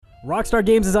Rockstar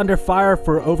Games is under fire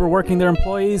for overworking their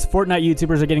employees, Fortnite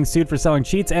YouTubers are getting sued for selling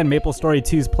cheats, and Maplestory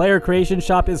 2's player creation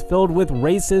shop is filled with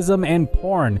racism and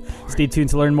porn. Stay tuned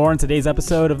to learn more in today's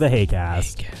episode of the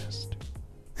Heycast.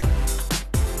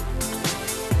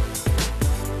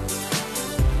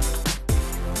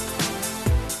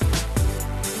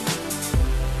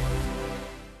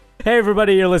 Hey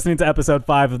everybody, you're listening to episode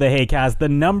 5 of the Heycast, the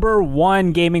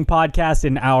 #1 gaming podcast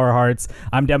in our hearts.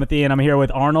 I'm Timothy and I'm here with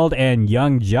Arnold and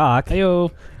Young Jock. Heyo.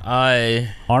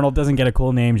 Arnold doesn't get a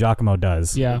cool name, Giacomo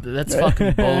does. Yeah. That's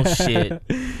fucking bullshit.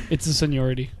 It's a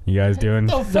seniority. You guys doing?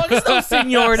 The fuck is no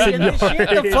seniority in this shit?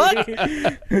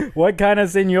 The fuck? What kind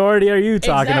of seniority are you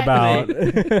talking about?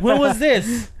 When was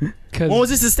this? When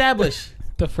was this established?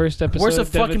 The first episode. Where's the of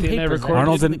fucking Timothy and I papers?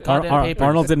 recorded.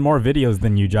 Arnold's in more videos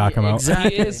than you, Giacomo.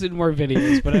 Exactly. He is in more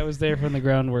videos, but I was there from the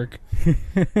groundwork.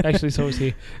 Actually, so was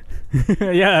he.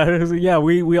 yeah.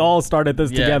 We all started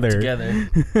this together.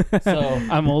 So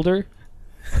I'm older.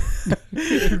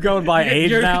 You're going by age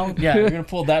now. Yeah, you're gonna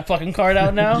pull that fucking card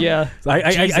out now. Yeah. So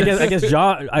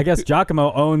I guess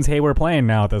Giacomo owns Hey We're Playing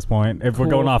now at this point. If we're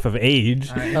going off of age.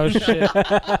 Right. Oh shit.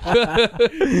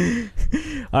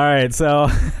 All right, so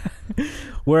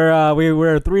we're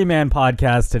a 3-man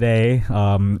podcast today.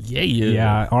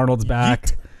 Yeah. Arnold's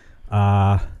back.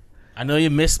 I know you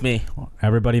missed me.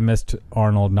 Everybody missed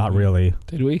Arnold. Not really.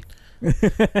 Did we?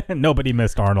 Nobody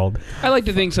missed Arnold. I like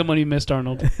to think somebody missed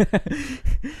Arnold.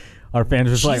 Our fans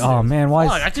are just like, oh man, why?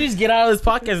 Fuck, I should just get out of this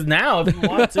podcast now if you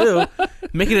want to.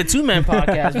 Make it a 2-man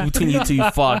podcast between you two, you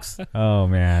fucks. Oh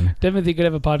man. Timothy could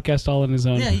have a podcast all on his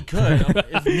own. Yeah, he could.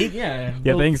 Yeah.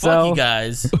 You think fuck so? you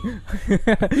guys.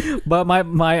 But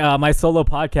my solo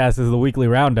podcast is the weekly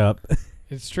roundup.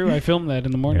 It's true. I filmed that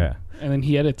in the morning. Yeah. And then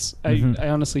he edits. I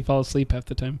honestly fall asleep half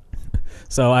the time.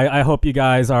 So I hope you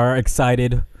guys are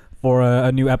excited for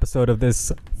a new episode of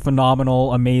this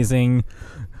phenomenal, amazing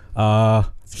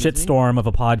shitstorm of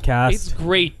a podcast. It's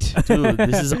great. Dude,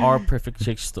 this is our perfect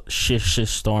shit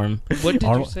storm. What did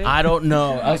you say? I don't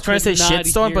know. I was trying to say shit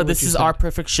storm, but this is our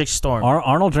perfect shit storm.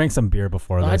 Arnold drank some beer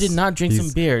before this. I did not drink some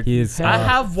beer. I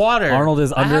have water.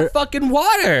 I have fucking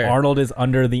water. Arnold is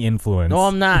under the influence. No,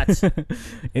 I'm not.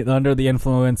 Under the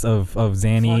influence of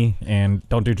Xanny, and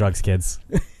don't do drugs, kids.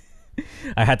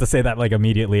 I had to say that like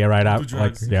immediately right out.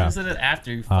 Like, yeah. I said it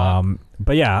after. You fuck.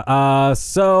 But yeah.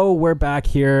 So we're back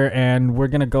here, and we're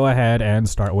gonna go ahead and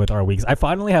start with our weeks. I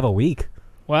finally have a week.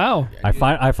 Wow.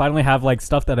 I finally have like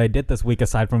stuff that I did this week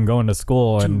aside from going to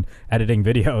school and editing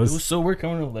videos. It was so weird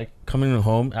coming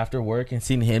home after work and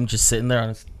seeing him just sitting there on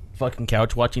his fucking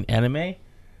couch watching anime.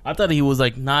 I thought he was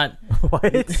like not. What?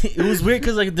 It was weird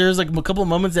because like there's like a couple of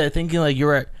moments that I thinking like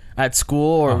you're at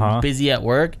school or busy at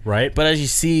work, right? But as you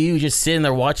see, you just sitting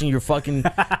there watching your fucking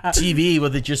TV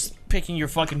with it, just picking your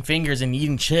fucking fingers and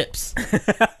eating chips.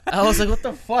 I was like, what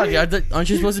the fuck? Aren't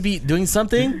you supposed to be doing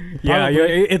something? Yeah,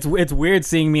 it's weird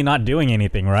seeing me not doing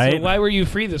anything, right? So why were you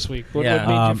free this week? What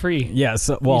made you free? Yeah,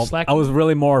 so I was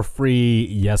really more free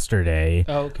yesterday.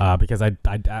 Oh, okay. Because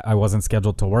I wasn't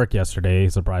scheduled to work yesterday,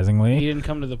 surprisingly. He didn't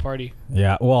come to the party.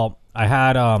 Yeah, well, I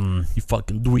had you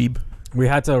fucking dweeb. We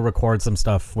had to record some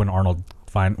stuff when Arnold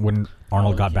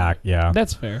got back. Yeah,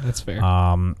 that's fair.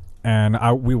 And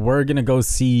we were gonna go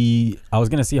see. I was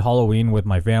gonna see Halloween with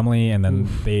my family, and then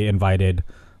they invited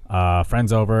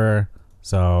friends over,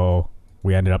 so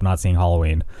we ended up not seeing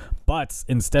Halloween. But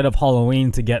instead of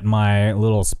Halloween, to get my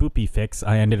little spoopy fix,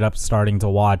 I ended up starting to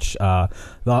watch the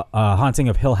Haunting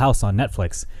of Hill House on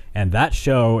Netflix, and that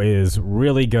show is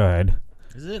really good.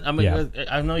 Is it? I mean,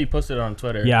 I know you posted it on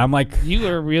Twitter. Yeah, I'm like... You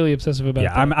are really obsessive about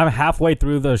that. I'm halfway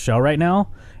through the show right now,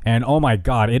 and oh my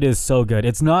god, it is so good.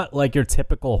 It's not like your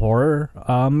typical horror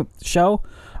show.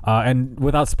 And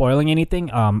without spoiling anything,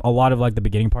 a lot of like the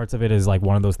beginning parts of it is like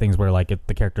one of those things where like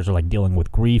the characters are like dealing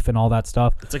with grief and all that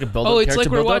stuff. It's like a build-up. Oh, it's like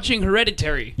we're watching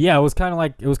Hereditary. Yeah, it was kind of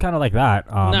like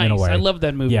that. Nice. In a way. I love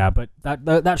that movie. Yeah, but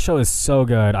that show is so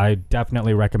good. I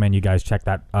definitely recommend you guys check it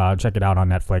out on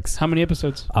Netflix. How many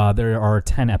episodes? There are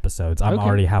 10 episodes. I'm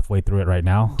already halfway through it right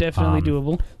now. Definitely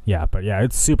doable. Yeah, but yeah,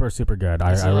 it's super super good.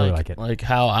 I really like it. Like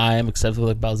how I am obsessed with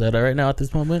like Bowsetta right now at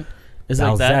this moment. Is it Bowsette,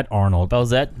 like that? Arnold.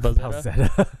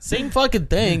 Bowsetta. Same fucking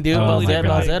thing, dude.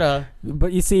 Bowsetta.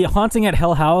 But you see, Haunting at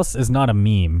Hill House is not a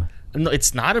meme. No,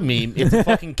 it's not a meme. It's a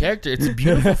fucking character. It's a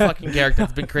beautiful fucking character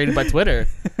that's been created by Twitter.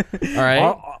 All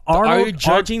right? Are you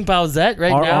judging Bowsette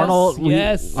right now? Arnold,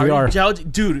 yes. We are. Judging?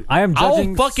 Dude, I am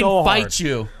judging I'll fucking so fight hard.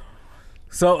 you.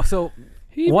 So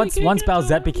once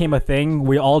Bowsette became a thing,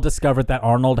 we all discovered that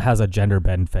Arnold has a gender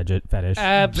bend fetish.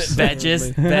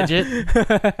 Absolutely.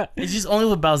 Veggies. It's just only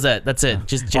with Bowsette. That's it.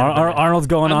 Just gender. Arnold's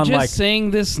going I'm on just like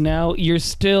saying this now. You're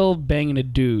still banging a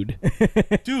dude.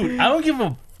 Dude, I don't give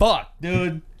a fuck,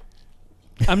 dude.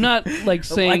 I'm not like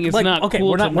saying it's not okay.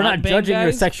 cool We're to not bang judging your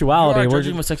guys, You sexuality. are We're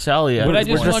judging my sexuality. but I we're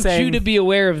just just want saying- you to be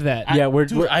aware of that. yeah,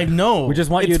 Dude, I know. we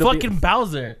just want you it's to be- fucking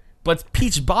Bowser, but it's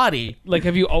Peach body. Like,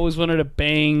 have you always wanted to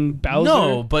bang Bowser?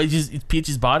 No, but it's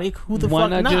Peach's body. Who the Why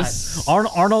fuck not just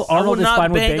Arnold I would is not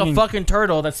fine with bang banging. a fucking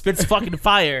turtle that spits fucking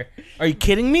fire. Are you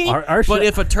kidding me? Our But sh-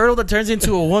 if a turtle that turns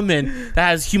into a woman that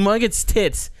has humongous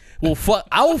tits,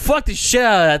 I will fuck the shit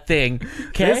out of that thing.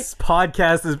 Okay. This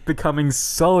podcast is becoming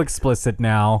so explicit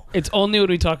now. It's only when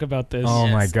we talk about this. Oh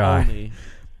my God. Only.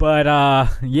 But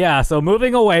yeah, so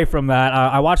moving away from that,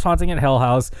 I watched Haunting at Hell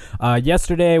House.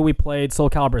 Yesterday we played Soul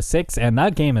Calibur 6, and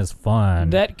that game is fun.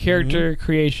 That character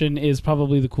creation is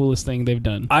probably the coolest thing they've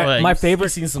done. My favorite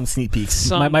Seen some sneak peeks.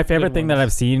 Some my favorite good thing that ones.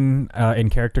 I've seen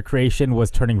in character creation was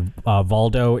turning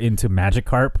Valdo into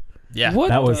Magikarp. Yeah. What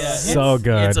That was the- so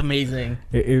good. It's amazing.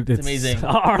 It's amazing.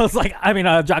 Arnold's like,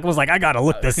 Jock was like, I gotta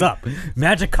look this up.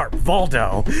 Magikarp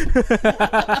Valdo.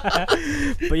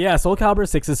 But yeah, Soul Calibur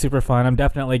 6 is super fun. I'm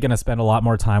definitely gonna spend a lot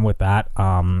more time with that.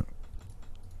 I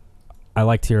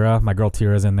like Tira. My girl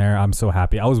Tira's in there. I'm so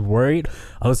happy. I was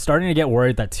starting to get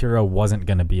worried that Tira wasn't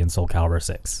gonna be in Soul Calibur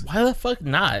 6. Why the fuck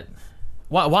not?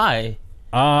 Why?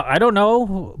 I don't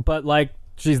know, but like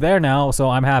she's there now, so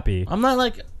I'm happy. I'm not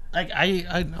like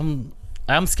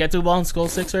I'm skeptical on Skull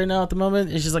 6 right now at the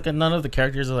moment. It's just like none of the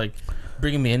characters are like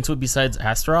bringing me into it besides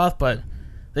Astaroth, but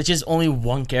that's just only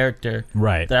one character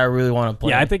Right. that I really want to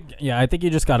play. I think you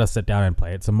just gotta sit down and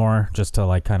play it some more just to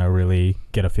like kind of really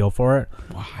get a feel for it.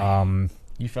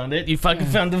 You found it? You fucking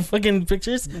found the fucking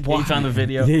pictures? Yeah, you found the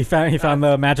video. He found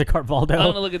the Magikarp Valdo. I'm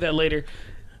gonna look at that later.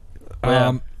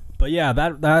 But yeah,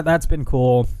 that's been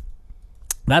cool.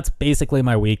 That's basically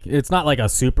my week. It's not like a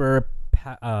super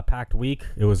packed week.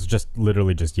 It was just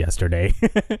literally just yesterday.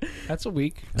 That's a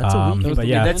week. That's a week. but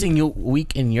yeah, That's a new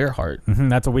week in your heart.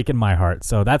 that's a week in my heart.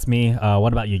 So that's me.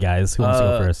 What about you guys? Who wants to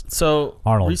go first? So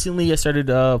Arnold. recently I started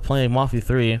playing Mafia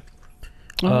 3.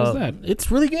 What was that? It's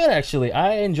really good actually.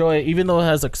 I enjoy it, even though it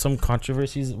has like some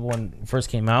controversies when it first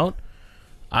came out.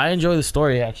 I enjoy the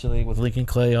story actually with Lincoln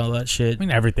Clay, all that shit. I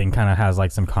mean, everything kind of has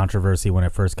like some controversy when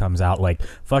it first comes out. Like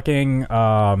fucking,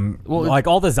 like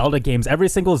all the Zelda games. Every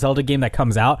single Zelda game that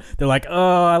comes out, they're like,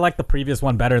 oh, I like the previous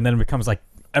one better, and then it becomes like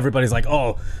everybody's like,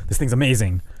 oh, this thing's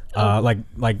amazing.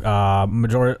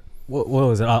 Majority. What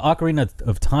was it? Ocarina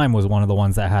of Time was one of the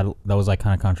ones that was like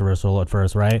kind of controversial at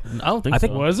first, right? I don't think I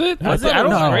think- so. Was it? Was thought it? I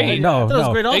don't was know. great. No, I thought it was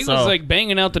no. great I think it was also. like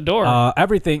banging out the door.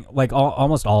 Everything, like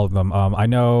almost all of them. I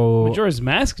know Majora's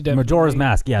Mask, definitely. Majora's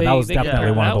Mask. Yeah, that was definitely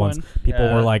got one of that the ones. one. People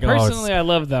Yeah. were like, oh, it's, Personally, I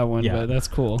love that one, Yeah. but that's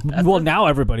cool. well, now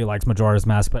everybody likes Majora's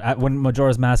Mask, but when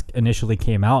Majora's Mask initially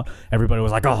came out, everybody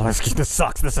was like, "Oh, this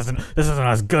sucks. This isn't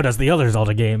as good as the other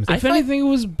Zelda games." If anything, it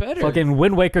was better. Fucking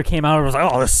Wind Waker came out and was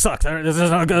like, "Oh, this sucks. This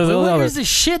isn't as good as the Where's others." this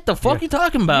shit? The fuck you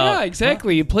talking about? Yeah,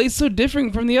 exactly. It plays so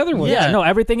different from the other ones. Yeah. No,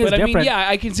 everything is But I different. mean, yeah,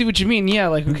 I can see what you mean. Yeah,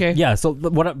 like, okay. Yeah, so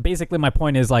basically my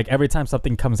point is like every time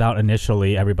something comes out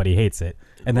initially, everybody hates it,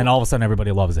 and then all of a sudden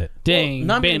everybody loves it. Dang.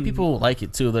 Not many Ben. people like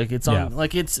it too. Like it's on, Yeah.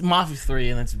 like it's Mafia 3,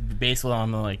 and it's based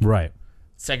on the like Right.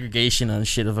 segregation and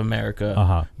shit of America.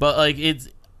 Uh-huh. But like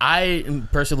I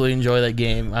personally enjoy that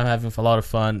game. I'm having a lot of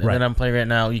fun, and Right. then I'm playing right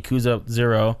now Yakuza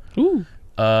 0. Ooh.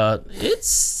 It's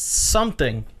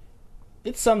something.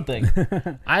 It's something.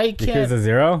 I can't. Yakuza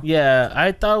 0? Yeah,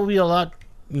 I thought it would be a lot,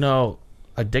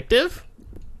 addictive.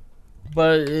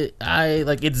 But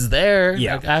it's there.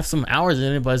 Yeah. Like, I have some hours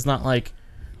in it, but it's not like,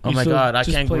 oh You my still god, I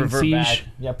just can't playing revert Siege? back.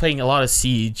 Yeah, playing a lot of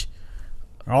Siege.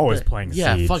 Always playing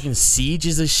Yeah, Siege. fucking Siege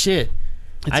is a shit.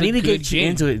 It's I a need to good get you game.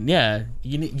 into it. Yeah,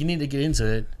 you need to get into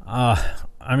it.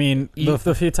 I mean,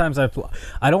 the few times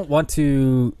I don't want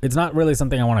to. It's not really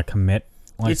something I want to commit.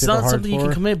 Like, It's super not hard something you for.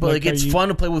 can commit, but Like, like it's are you- fun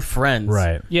to play with friends.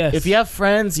 Right. Yes. If you have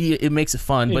friends, it makes it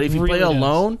fun. But It if you really play does.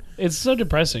 alone, It's so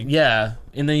depressing. yeah,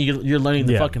 and then you're learning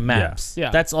the Yeah, fucking maps.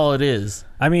 yeah. That's all it is.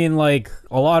 I mean, like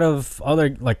a lot of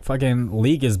other like fucking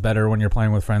League is better when you're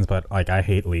playing with friends, but like I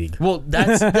hate League. Well,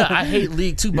 I hate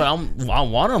League too, but I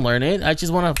want to learn it. I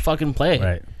just want to fucking play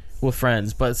Right. with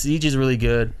friends. But Siege is really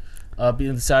good.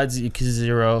 Besides Yakuza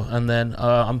 0, and then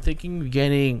I'm thinking of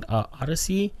getting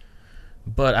Odyssey,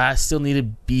 but I still need to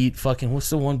beat fucking what's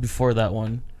the one before that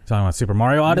one? Talking about Super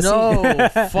Mario Odyssey. No,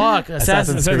 fuck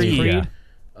Assassin's Creed. Creed.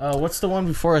 What's the one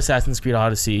before Assassin's Creed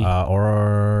Odyssey?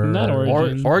 Or Not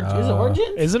Origin. Is it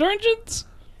Origins? Is it Origins?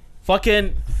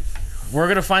 Fucking, we're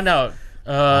gonna find out.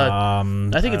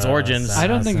 I think it's Origins. I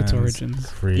don't think it's Assassin's Origins.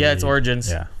 Creed. Yeah, it's Origins.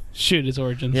 Yeah. Shoot, it's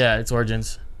Origins. Yeah, it's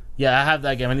Origins. Yeah, I have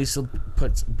that game. I need to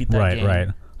beat that Right, game. right.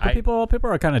 But people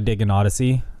are kind of digging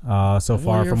Odyssey so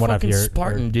far You're from what I've fucking heard.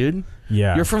 Spartan, dude.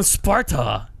 Yeah. You're from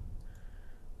Sparta.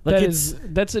 Like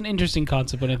That's an interesting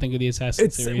concept when I think of the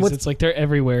Assassin's It's- series. what's- It's like they're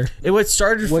everywhere. it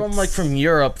started from What's- from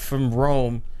Europe, from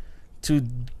Rome,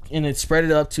 and it spread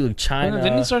it up to China.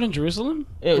 Didn't it start in Jerusalem?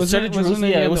 It started Jerusalem.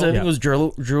 Yeah, it was. I think Yeah. it was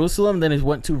Jerusalem. Then it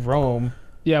went to Rome.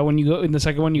 Yeah, when you go in the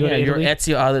second one, you go to you're Italy.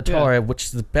 Ezio Auditore, which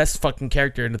is the best fucking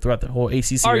character throughout the whole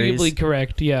AC series. Arguably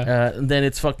correct. Yeah. And then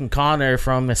it's fucking Connor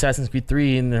from Assassin's Creed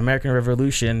 3 in the American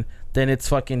Revolution. Then it's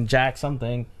fucking Jack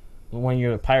something when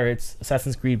you're pirates.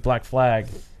 Assassin's Creed Black Flag.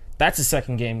 That's the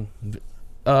second game.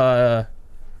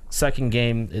 Second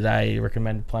game that I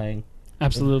recommend playing.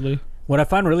 Absolutely. What I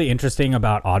find really interesting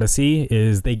about Odyssey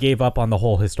is they gave up on the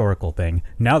whole historical thing.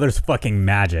 Now there's fucking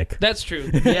magic. That's true.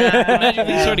 Yeah. Magic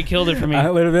League sort of killed it for me.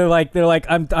 They're like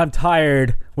I'm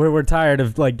tired. We're tired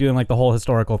of like doing like the whole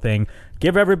historical thing.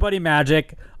 Give everybody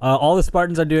magic. All the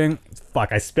Spartans are doing.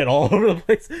 Fuck, I spit all over the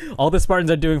place. All the Spartans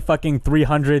are doing fucking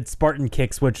 300 Spartan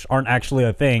kicks, which aren't actually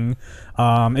a thing.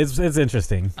 It's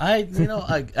interesting. I think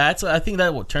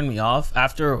that what turned me off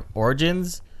after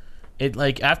Origins.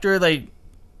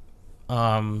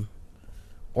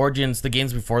 Origins, the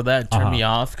games before that turned me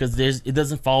off because it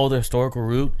doesn't follow the historical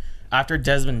route. After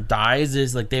Desmond dies,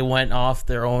 is like they went off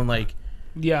their own like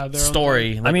Yeah, their own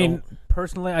story. thing. Like, I mean,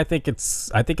 personally, I think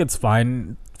it's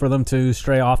fine for them to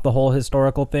stray off the whole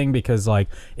historical thing because like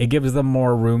it gives them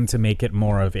more room to make it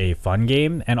more of a fun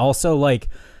game, and also like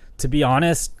to be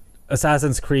honest,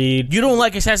 Assassin's Creed. you don't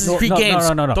like Assassin's Creed games.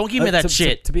 No. Don't give me that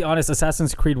shit. To be honest,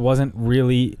 Assassin's Creed wasn't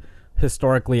really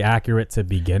historically accurate to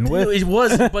begin with. It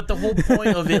was, but the whole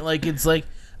point of it, like, it's like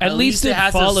At least it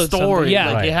has a followed story. something. Yeah.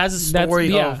 Like, Right. it has a That's- story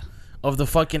yeah. of the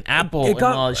fucking apple It and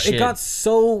all that got shit. it got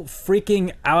so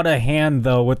freaking out of hand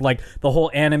though with like the whole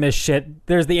animus shit.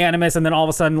 There's the animus, and then all of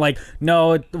a sudden like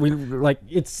no,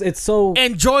 it's so.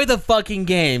 Enjoy the fucking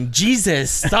game,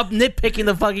 Jesus! Stop nitpicking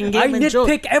the fucking game. I Enjoy.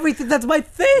 nitpick everything. That's my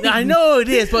thing. I know it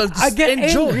is, but I get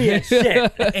enjoy. angry at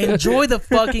shit. Enjoy the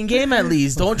fucking game at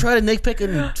least. Don't try to nitpick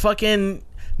and fucking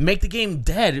make the game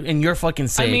dead in your fucking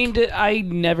sake. I mean, I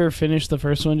never finished the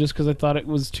first one just because I thought it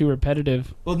was too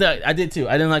repetitive. well, no, I did too.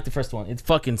 I didn't like the first one. It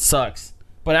fucking sucks.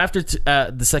 But after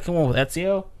the second one with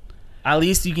Ezio, at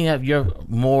least you have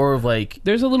more of like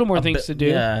There's a little more things to do.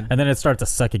 Yeah. And then it starts to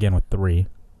suck again with 3.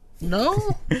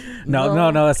 No.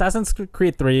 No. Assassin's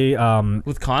Creed 3.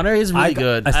 With Connor is really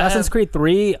good. Assassin's Creed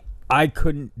 3. I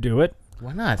couldn't do it.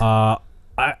 Why not?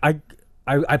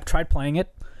 I tried playing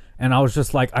it, and I was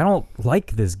just like, I don't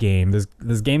like this game.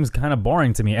 This game's kind of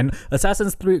boring to me. And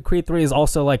Assassin's Creed 3 is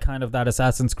also like kind of that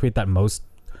Assassin's Creed that most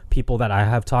people that I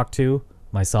have talked to,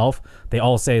 myself, they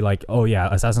all say like, oh yeah,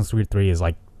 Assassin's Creed 3 is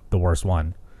like the worst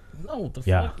one. No, the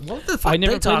Yeah. fuck? What the fuck? I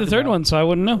never they played the talking third about? one, so I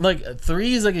wouldn't know. Like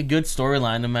 3 is like a good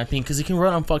storyline in my opinion because you can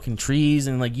run on fucking trees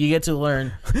and like you get to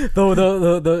learn.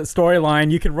 The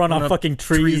storyline, you can run on up fucking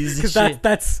trees trees and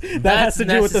because shit. that has to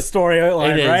do with the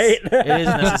storyline, It is. right? It is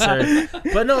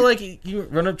necessary. But no, like you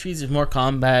run up trees. There's more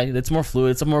combat. It's more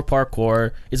fluid. It's more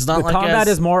parkour. It's not The like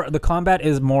combat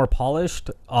is more polished,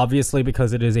 obviously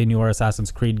because it is a newer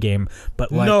Assassin's Creed game.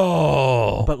 But like,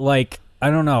 no. but like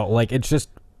I don't know, like it's just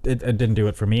it didn't do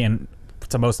it for me, and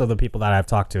to most of the people that I've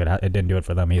talked to, it didn't do it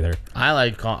for them either. I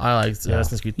like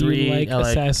Assassin's Creed 3. You like I like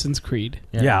Assassin's Creed.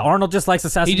 Yeah, Arnold just likes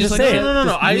Assassin's. He just Creed. likes Say it. it.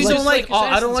 No. I You just don't like like.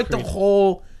 I don't Assassin's like the Creed.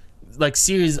 whole like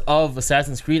series of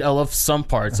Assassin's Creed. I love some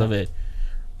parts of it.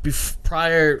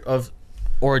 Prior of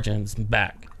Origins and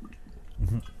back.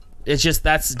 It's just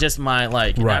that's just my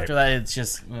like. And Right. after that, it's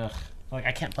just like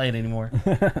I can't play it anymore.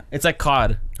 It's like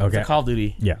COD. It's Okay. like Call of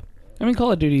Duty. Yeah. I mean,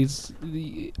 Call of Duty's.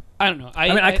 I don't know.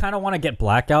 I kind of want to get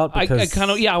Blackout I because kind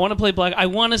of I want to play Black. I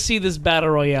want to see this battle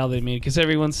royale they made because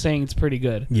everyone's saying it's pretty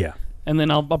good. yeah. And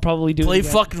then I'll probably do Play it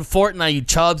again. fucking Fortnite, you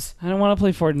chubs. I don't want to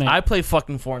play Fortnite. I play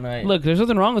fucking Fortnite. Look, there's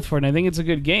nothing wrong with Fortnite. I think it's a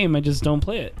good game. I just don't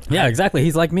play it. Yeah, exactly.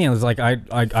 He's like me. I was like,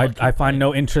 I find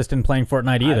no interest in playing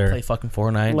Fortnite either. I play fucking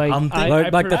Fortnite. Like, I'm I-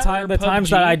 like the prefer times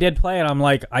PUBG. that I did play it, I'm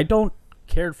like, I don't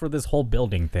care for this whole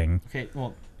building thing. okay,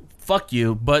 well, fuck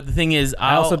you. But the thing is,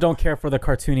 I also don't care for the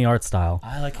cartoony art style.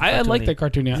 I like. I like that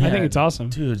cartoon. Yeah. I think it's awesome.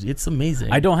 dude. It's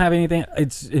amazing. I don't have anything.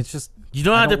 It's just You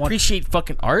don't I have to don't want- appreciate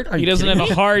fucking art. Are He you doesn't kidding have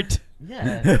me? a heart.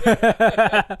 Yeah.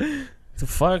 The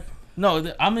fuck?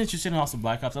 No, I'm interested in also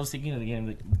Black Ops. I was thinking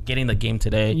of getting the game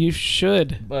today, You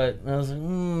should. but I was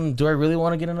like, do I really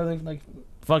want to get another like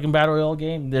fucking battle royale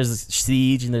game. There's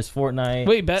Siege and there's Fortnite.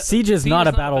 Wait, Siege is not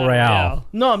a battle royale.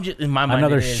 No, I'm just in my mind.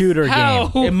 Another it is. shooter How?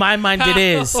 game. In my mind, it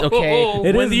is okay.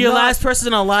 It when is you're not- last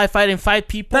person alive fighting 5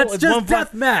 people, That's it's just one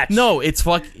deathmatch. No, it's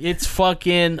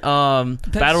fucking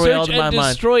battle royale in my mind.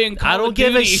 Destroy I don't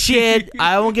give a shit.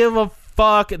 I don't give a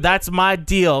fuck. That's my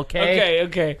deal. Okay.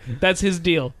 Okay. That's his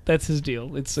deal.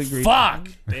 It's agreed. Fuck.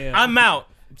 Damn. I'm out.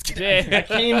 Damn. I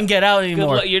can't even get out Good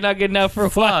anymore. luck. You're not getting out for a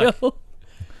Fuck. while.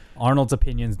 Arnold's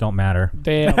opinions don't matter.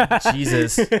 Damn.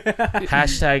 Jesus.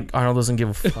 Hashtag Arnold doesn't give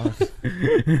a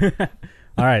fuck.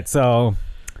 All right, so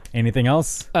anything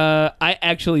else? I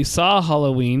actually saw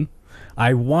Halloween.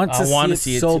 I want to wanna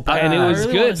see it so too. bad. And it was I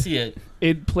really good. want to see it.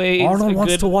 It plays Arnold a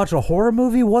wants good, to watch a horror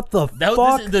movie? What the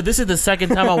fuck? This is the second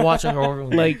time I watch a horror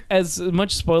movie. like as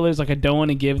much spoilers like I don't want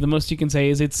to give. The most you can say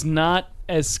is it's not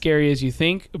as scary as you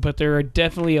think, but there are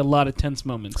definitely a lot of tense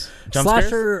moments. Jump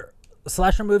scares?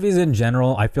 Slasher movies in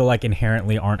general, I feel like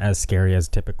inherently aren't as scary as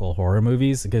typical horror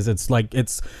movies because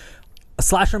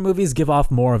slasher movies give off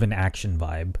more of an action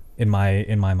vibe in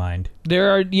my mind.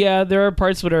 There are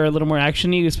parts that are a little more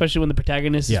actiony, especially when the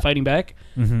protagonist is fighting back.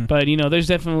 Mm-hmm. But there's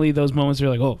definitely those moments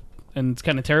where you're like, oh, and it's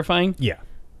kind of terrifying. Yeah.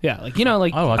 Yeah, like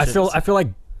I feel like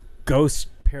ghost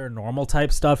paranormal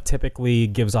type stuff typically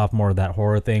gives off more of that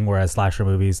horror thing, whereas slasher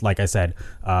movies, like I said,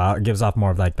 gives off more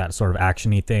of like that sort of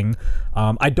actiony thing.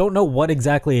 I don't know what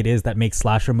exactly it is that makes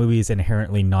slasher movies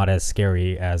inherently not as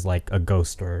scary as like a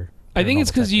ghost or. I think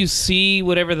it's paranormal because type you thing. see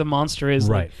whatever the monster is.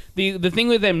 Right. Like, the thing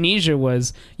with Amnesia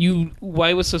was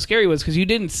why it was so scary was because you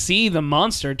didn't see the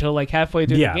monster till like halfway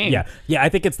through the game. Yeah. I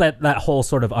think it's that whole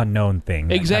sort of unknown thing.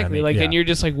 that Exactly. kinda And you're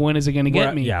just like, when is it going to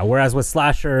get me? Yeah. Whereas with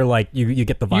slasher, like you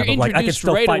get the vibe You're of like I can introduced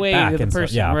still right fight away back to the and person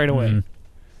stuff. Yeah. right away. Mhm.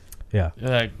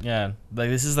 Yeah. Like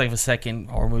this is like the second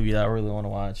horror movie that I really want to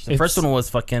watch. The It's- first one was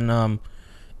fucking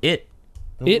It.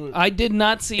 I did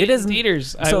not see it in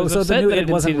theaters. I was So the upset new that I it didn't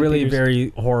see wasn't it in really theaters. very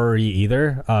horror-y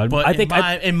either. But I think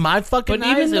in my fucking But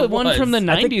eyes, even the it one was. from the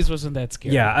I think- 90s wasn't that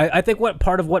scary. Yeah, I think what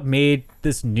part of what made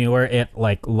this newer it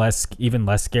like even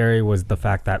less scary was the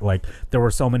fact that like there were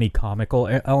so many comical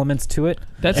elements to it.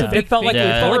 That's a It big felt thing like with it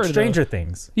felt horror, like Stranger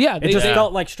Things. Yeah, It just Yeah.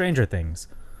 felt like Stranger Things.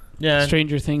 Yeah,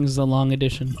 Stranger Things, the long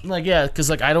edition. like because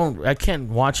like I can't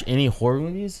watch any horror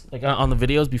movies like on the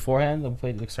videos beforehand. I'm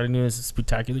like starting doing this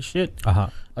spectacular shit.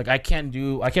 Like I can't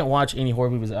watch any horror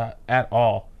movies at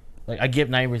all. Like I get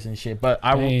nightmares and shit. But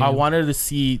I Damn. wanted to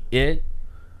see it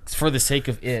for the sake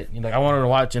of it. Like I wanted to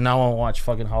watch, and now I want to watch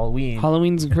fucking Halloween.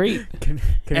 Halloween's great.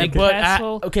 And But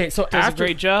so does a after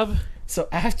great job. so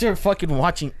after fucking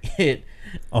watching it.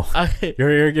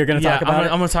 You're gonna talk about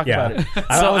it. I'm gonna talk about it.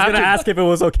 I was gonna ask if it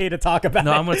was okay to talk about.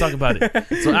 No, it. I'm gonna talk about it.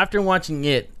 So after watching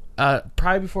it,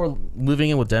 probably before moving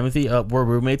in with Timothy, we're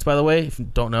roommates, by the way. If you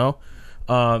don't know,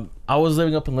 I was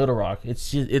living up in Little Rock.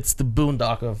 It's the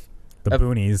boondock of the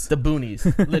boonies. the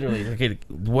boonies, literally. Okay,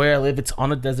 where I live, it's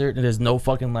on a desert and there's no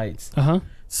fucking lights.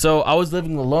 So I was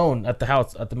living alone at the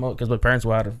house at the moment because my parents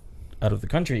were out of the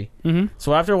country.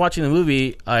 So after watching the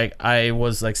movie, I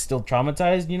was like still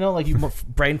traumatized. Like your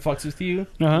brain fucks with you.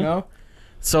 You know.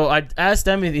 So I asked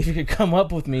them if he could come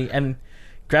up with me and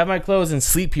grab my clothes and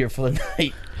sleep here for the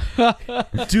night.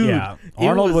 Dude, Yeah,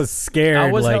 Arnold was scared.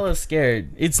 I was like, hella scared.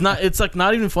 It's like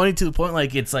not even funny to the point.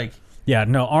 Like it's like. Yeah,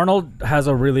 no, Arnold has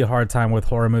a really hard time with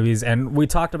horror movies, and we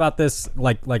talked about this,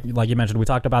 like you mentioned, we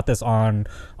talked about this on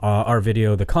our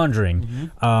video, The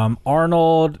Conjuring.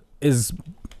 Arnold is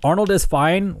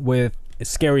fine with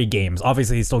scary games.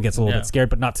 Obviously, he still gets a little bit scared,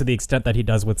 but not to the extent that he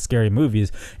does with scary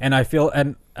movies. And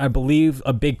I believe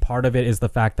a big part of it is the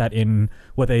fact that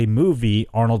with a movie,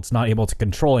 Arnold's not able to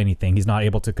control anything. He's not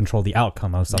able to control the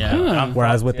outcome of something. Yeah.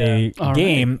 Whereas with a All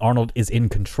game, Arnold is in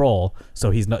control,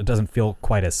 so doesn't feel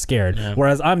quite as scared. Yeah.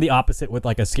 Whereas I'm the opposite with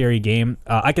like a scary game.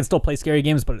 I can still play scary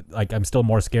games, but like I'm still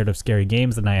more scared of scary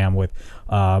games than I am with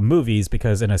movies,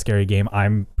 because in a scary game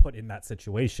I'm put in that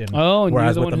situation. Oh, and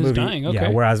whereas you're the with one the who's movie, dying. Okay. yeah.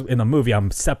 Whereas in the movie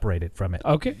I'm separated from it.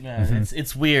 Okay. Yeah,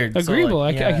 it's weird. Agreeable. So,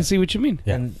 like, I can see what you mean.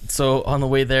 Yeah. And so on the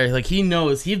way there, like he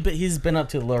knows he's been up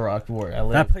to Little Rock where I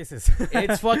live. That place is.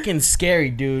 It's fucking scary,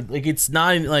 dude. Like it's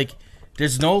not even, like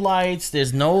there's no lights,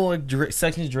 there's no like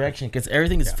sections of direction because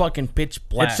everything is fucking pitch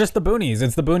black. It's just the boonies.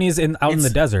 It's the boonies out in the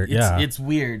desert. It's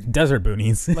weird. Desert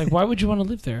boonies. Like, why would you want to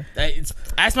live there?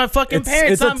 Ask my fucking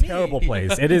parents. It's a not me. terrible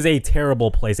place. It is a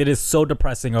terrible place. It is so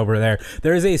depressing over there.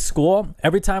 There is a school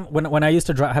every time when I used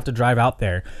to have to drive out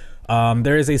there.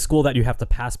 There is a school that you have to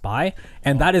pass by,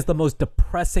 and that is the most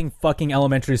depressing fucking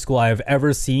elementary school I have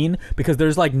ever seen, because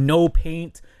there's like no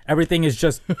paint. Everything is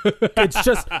just it's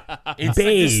just It's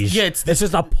beige. it's it's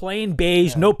just a plain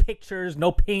beige, no pictures,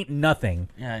 no paint, nothing.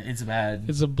 yeah, it's bad.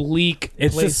 It's a bleak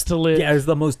It's place just to live. Yeah, it's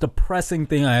the most depressing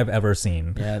thing I have ever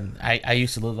seen. Yeah, I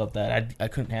used to live up that. I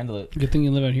couldn't handle it. Good thing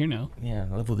you live out here now. Yeah,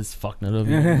 I live with this fuck nut over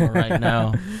here right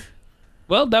now.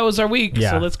 Well, that was our week,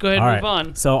 so let's go ahead and move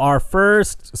on. So our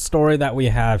first story that we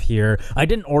have here, I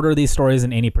didn't order these stories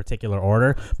in any particular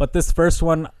order, but this first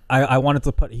one I wanted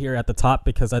to put here at the top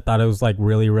because I thought it was like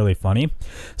really, really funny.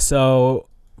 So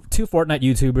 2 Fortnite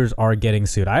YouTubers are getting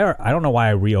sued. I don't know why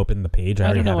I reopened the page.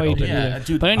 I don't know why you did. Yeah,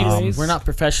 dude. But anyways, we're not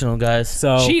professional, guys.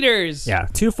 So cheaters. Yeah,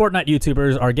 2 Fortnite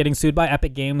YouTubers are getting sued by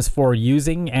Epic Games for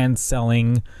using and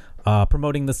selling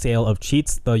promoting the sale of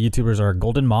cheats. The YouTubers are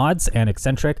Golden Mods and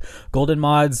Eccentric. Golden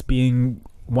Mods being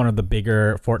one of the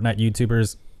bigger Fortnite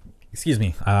YouTubers. Excuse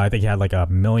me. I think he had like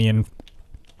 1 million.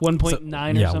 1.9 or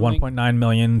something. 1.9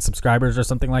 million subscribers or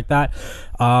something like that.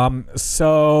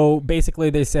 So basically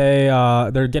they say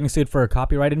they're getting sued for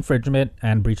copyright infringement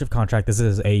and breach of contract. This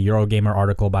is a Eurogamer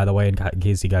article, by the way, in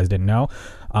case you guys didn't know.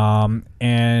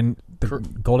 And the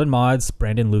Golden Mods,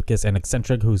 Brandon Lucas, and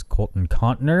Eccentric, who's Colton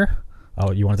Contner.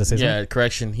 Oh, you wanted to say something? Yeah,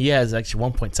 correction. He has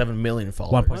actually 1.7 million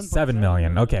followers. 1.7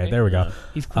 million. Okay, there we go.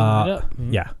 He's cleaning it up.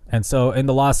 Yeah. And so in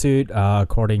the lawsuit,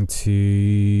 according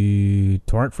to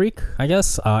Torrent Freak, I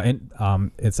guess,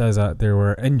 it says they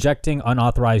were injecting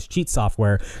unauthorized cheat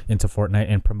software into Fortnite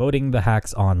and promoting the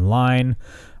hacks online.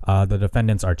 The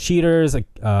defendants are cheaters.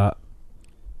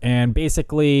 And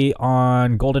basically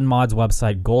on Golden Mod's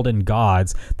website, Golden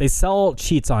Gods, they sell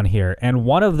cheats on here. And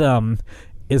one of them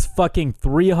is fucking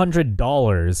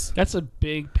 $300. That's a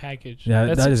big package. Yeah,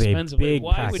 that's that is expensive. a big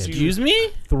Why package. would you? Excuse me?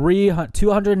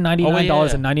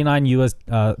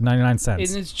 $299.99 99 cents.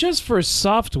 And it's just for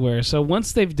software. So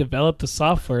once they've developed the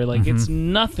software, like it's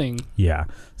nothing. Yeah.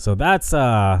 So that's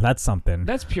something.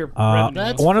 That's pure revenue.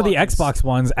 That's one of the fucking Xbox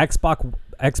ones,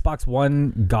 Xbox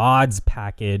One Gods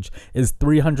package is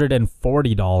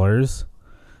 $340.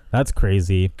 That's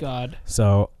crazy. God.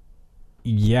 So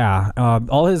yeah,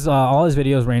 all his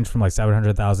videos range from like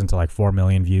 700,000 to like 4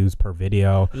 million views per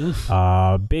video.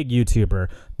 Big YouTuber.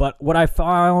 But what I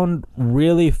found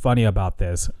really funny about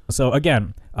this, so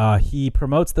again, he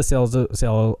promotes the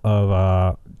sale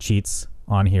of cheats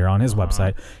on here on his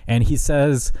website, and he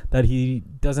says that he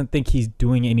doesn't think he's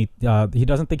doing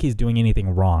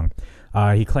anything wrong.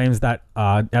 He claims that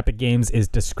Epic Games is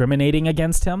discriminating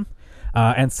against him,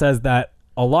 and says that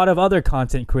a lot of other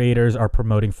content creators are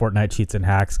promoting Fortnite cheats and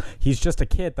hacks. He's just a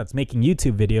kid that's making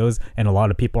YouTube videos, and a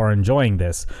lot of people are enjoying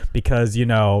this because, you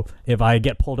know, if I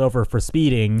get pulled over for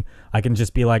speeding, I can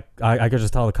just be like, I could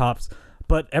just tell the cops,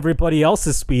 but everybody else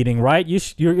is speeding, right?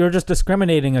 You're just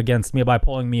discriminating against me by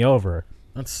pulling me over.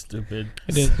 That's stupid.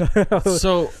 It is.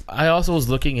 So I also was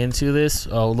looking into this,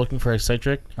 looking for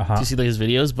Eccentric to see like his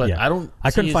videos, but Yeah.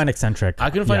 I couldn't find Eccentric. I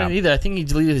couldn't find him either. I think he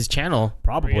deleted his channel.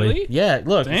 Probably. Really? Yeah,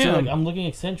 look, so, Damn. like, I'm looking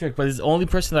Eccentric, but the only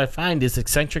person that I find is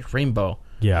Eccentric Rainbow.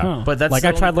 Yeah. Huh. But that's Like the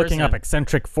I tried only looking up person.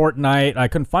 Eccentric Fortnite, I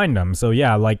couldn't find him. So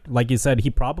yeah, like you said, he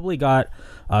probably got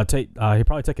he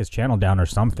probably took his channel down or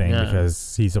something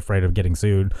because he's afraid of getting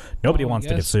sued. Nobody wants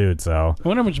to get guess. sued, so I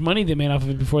wonder how much money they made off of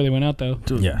it before they went out, though.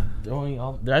 Dude, yeah.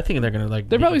 I think they're gonna like.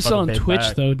 They're make probably a still on fucking pay Twitch,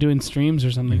 back. though, doing streams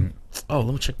or something. Oh,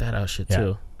 let me check that out, shit Yeah.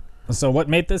 too. So what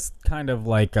made this kind of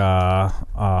like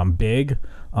big,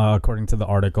 according to the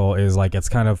article, is like it's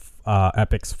kind of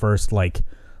Epic's first like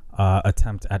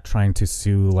attempt at trying to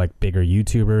sue like bigger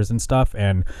YouTubers and stuff,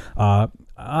 and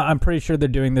I'm pretty sure they're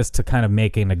doing this to kind of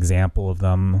make an example of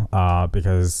them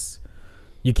because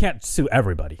you can't sue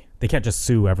everybody. They can't just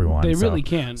sue everyone. They so, really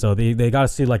can't. So they got to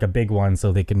sue like a big one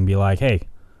so they can be like, hey,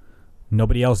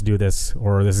 nobody else do this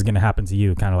or this is going to happen to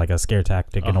you, kind of like a scare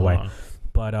tactic in a way.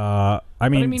 But I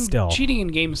mean, still, cheating in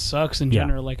games sucks in Yeah.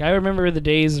 general. Like, I remember the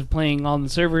days of playing on the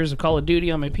servers of Call of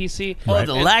Duty on my PC. Oh,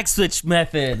 the lag switch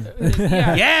method.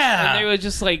 Yeah. Yeah. And they were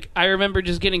just like, I remember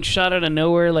just getting shot out of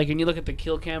nowhere. Like, and you look at the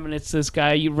kill cam and it's this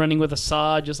guy you running with a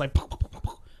saw, just like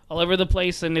all over the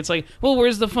place. And it's like, well,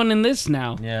 where's the fun in this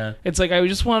now? Yeah. It's like, I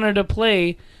just wanted to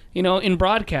play, you know, in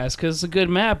broadcast because it's a good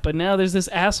map. But now there's this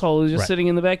asshole who's just sitting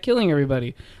in the back killing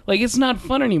everybody. Like, it's not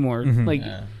fun anymore. Like,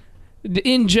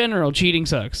 in general, cheating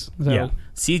sucks. So. Yeah.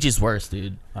 Siege is worse,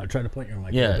 dude. try to point your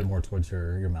mic Yeah. a little bit more towards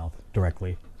your mouth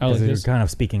directly. Oh, like Because you're this? kind of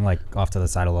speaking like off to the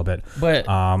side a little bit. But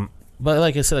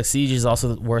like I said, like Siege is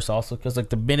also worse also because like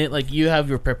the minute like you have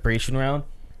your preparation round,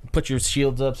 put your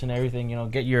shields up and everything, you know,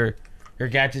 get your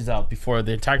gadgets out before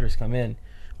the attackers come in.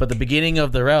 But the beginning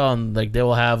of the round, like they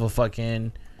will have a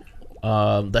fucking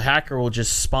the hacker will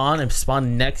just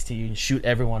spawn next to you and shoot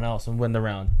everyone else and win the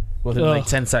round. within like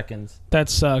 10 seconds. That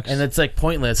sucks. And it's like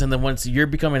pointless. And then once you're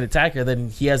becoming an attacker, then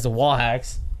he has the wall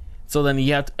hacks. So then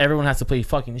everyone has to play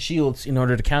fucking shields in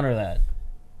order to counter that.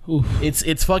 Oof.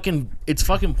 It's fucking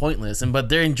pointless. But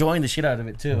they're enjoying the shit out of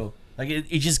it too. Like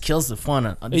it just kills the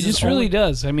fun. It just really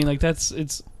does. I mean, like that's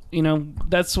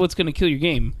what's gonna kill your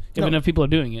game if enough people are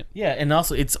doing it. Yeah, and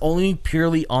also it's only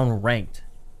purely on ranked,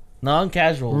 not on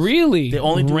casuals. Really? They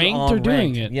only do ranked it on or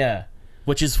doing ranked. it? Yeah,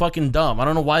 which is fucking dumb. I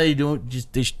don't know why they do it.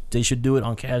 Just they should do it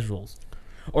on casuals,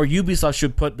 or Ubisoft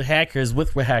should put the hackers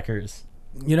with hackers.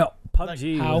 You know,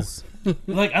 PUBG. How? Was,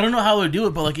 Like I don't know how they do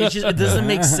it, but like it doesn't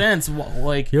make sense.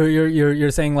 Like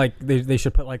you're saying like they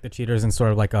should put like the cheaters in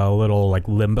sort of like a little like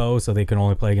limbo so they can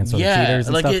only play against other cheaters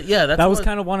and like stuff. that was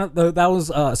kind of one of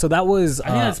the so that was I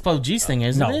think that's PUBG's thing,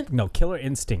 isn't it? No, Killer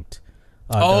Instinct.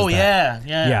 Oh does that.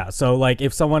 yeah. So like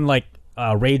if someone like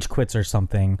rage quits or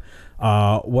something,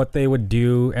 what they would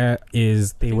do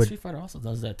is they would. Street Fighter also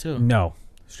does that too. No.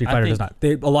 Street Fighter does not.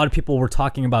 A lot of people were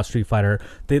talking about Street Fighter,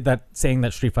 saying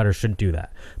that Street Fighter should do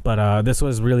that. But this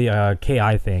was really a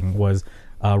KI thing. Was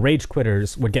rage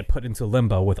quitters would get put into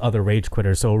limbo with other rage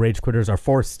quitters, so rage quitters are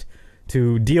forced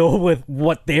to deal with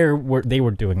what they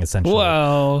were doing essentially.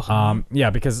 Wow. Yeah,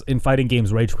 because in fighting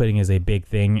games, rage quitting is a big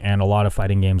thing, and a lot of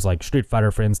fighting games like Street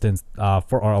Fighter, for instance,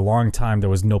 for a long time there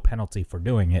was no penalty for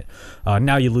doing it.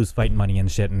 Now you lose fight money and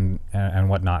shit and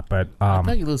whatnot. But I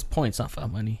thought you lose points, not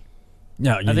fight money.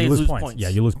 Yeah, you lose points. Yeah,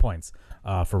 you lose points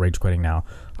for rage quitting now.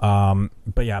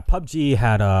 But yeah, PUBG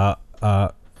had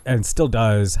and still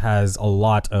has a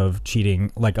lot of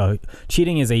cheating. Like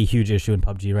cheating is a huge issue in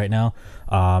PUBG right now,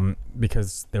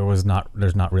 because there's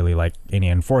not really like any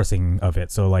enforcing of it.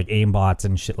 So like aimbots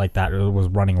and shit like that was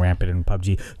running rampant in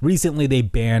PUBG. Recently they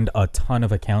banned a ton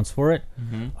of accounts for it,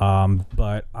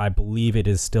 but I believe it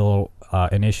is still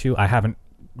an issue. I haven't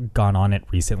gone on it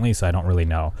recently, so I don't really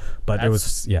know. But it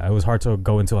was hard to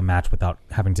go into a match without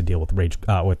having to deal with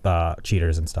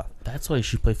cheaters and stuff. That's why you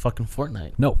should play fucking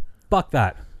Fortnite. No, fuck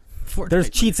that. There's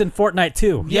cheats in Fortnite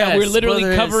too. Yeah, we're literally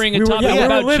covering a topic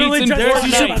about cheats in Fortnite.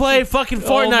 You should play fucking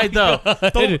Fortnite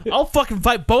though. I'll fucking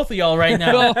fight both of y'all right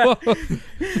now.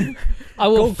 I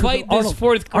will fight this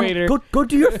fourth grader. Go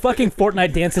do your fucking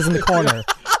Fortnite dances in the corner.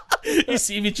 You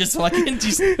see me just fucking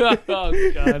Oh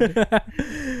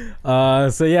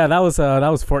god. So yeah, that was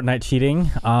Fortnite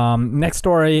cheating. Next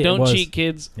story. Don't cheat,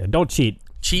 kids. Yeah, don't cheat.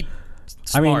 Cheat.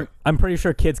 Smart. I mean, I'm pretty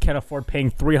sure kids can't afford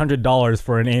paying $300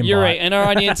 for an aimbot. You're right, and our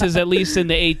audience is at least in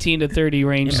the 18 to 30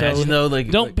 range. Imagine, so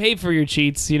don't pay for your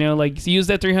cheats. Like use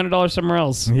that $300 somewhere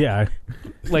else. Yeah.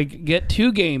 Like get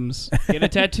 2 games, get a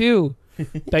tattoo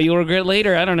that you'll regret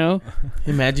later. I don't know.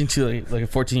 Imagine like a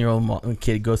 14-year-old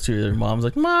kid goes to their mom's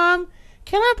like, "Mom,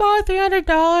 can I borrow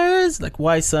 $300? Like,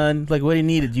 why, son? Like, what do you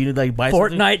need? Do you need like buy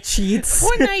Fortnite cheats?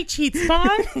 Fortnite cheats, Mom?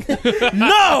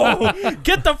 No!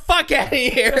 Get the fuck out of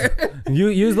here! You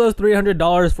use those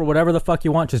 $300 for whatever the fuck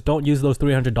you want. Just don't use those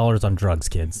 $300 on drugs,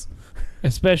 kids.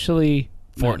 Especially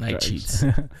Fortnite cheats.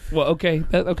 Well, okay.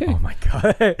 Okay. Oh my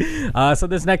god. So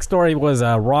this next story was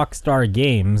Rockstar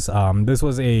Games. This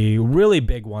was a really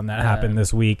big one that happened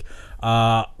this week.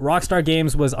 Rockstar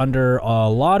Games was under a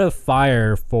lot of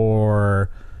fire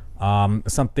for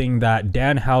something that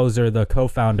Dan Houser, the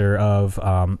co-founder of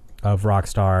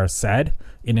Rockstar, said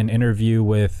in an interview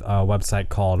with a website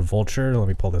called Vulture. Let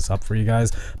me pull this up for you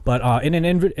guys. But in an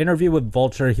interview with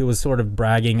Vulture, he was sort of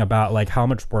bragging about like how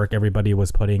much work everybody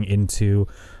was putting into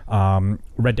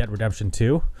Red Dead Redemption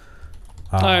 2.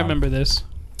 I remember this.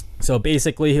 So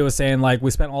basically, he was saying like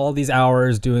we spent all these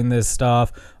hours doing this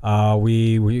stuff.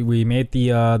 We made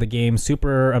the game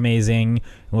super amazing. It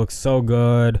looks so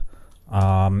good.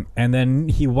 And then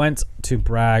he went to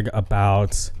brag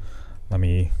about.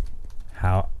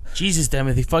 Jesus damn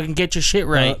it! They fucking get your shit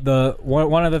right.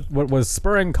 What was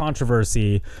spurring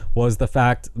controversy was the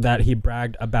fact that he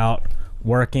bragged about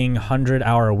working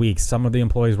 100-hour weeks. Some of the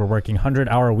employees were working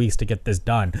 100-hour weeks to get this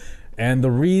done, and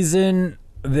the reason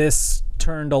this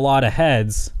turned a lot of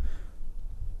heads.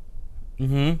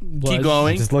 Keep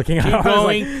going. Just looking. Keep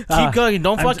going. Keep going.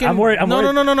 Don't fucking. I'm worried.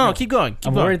 No. Keep going.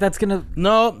 I'm worried that's gonna.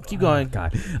 No. Keep going.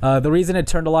 God. The reason it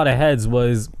turned a lot of heads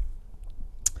was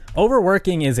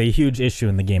overworking is a huge issue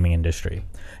in the gaming industry,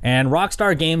 and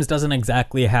Rockstar Games doesn't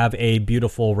exactly have a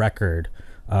beautiful record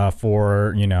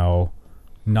for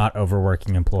not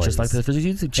overworking employees. Just like the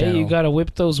YouTube channel. Hey, you gotta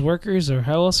whip those workers, or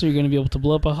how else are you gonna be able to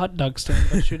blow up a hot dog stand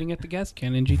by shooting at the gas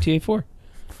can in GTA 4?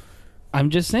 I'm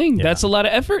just saying, that's a lot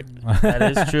of effort.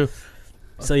 That is true.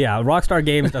 So yeah, Rockstar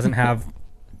Games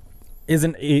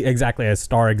isn't exactly a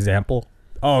star example.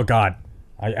 Oh god,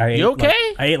 I ate, You okay?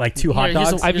 Like, I ate like 2 hot Here,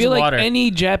 here's dogs. a- I feel like water. any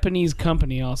Japanese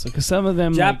company also, because some of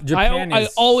them, Japan I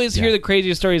is- always hear yeah. the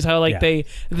craziest stories how like Yeah.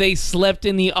 they slept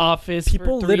in the office.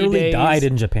 People for 3 literally days. died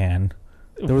in Japan.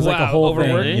 There was like a Wow, whole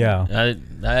overwork? thing. Yeah.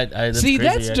 That's See, crazy,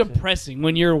 that's actually. depressing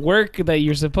when your work that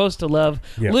you're supposed to love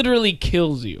literally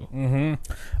kills you.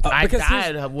 I because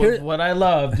died with what I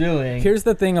love doing. Here's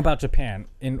the thing about Japan.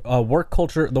 In work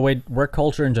culture, the way work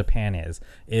culture in Japan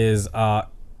is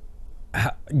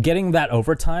getting that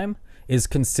overtime is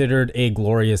considered a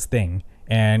glorious thing,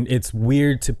 and it's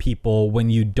weird to people when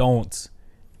you don't,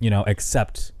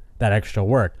 accept that extra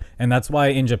work. And that's why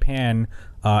in Japan,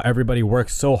 everybody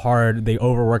works so hard, they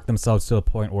overwork themselves to the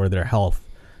point where their health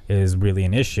is really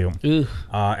an issue.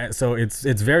 So it's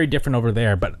very different over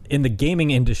there. But in the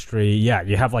gaming industry, yeah,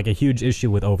 you have like a huge issue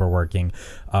with overworking.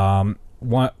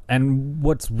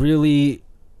 What's really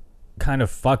kind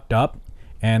of fucked up,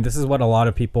 and this is what a lot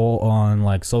of people on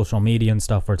like social media and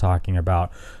stuff were talking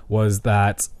about, was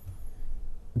that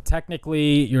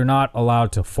technically you're not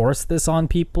allowed to force this on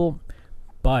people,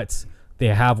 but they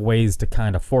have ways to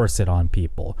kind of force it on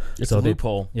people. It's a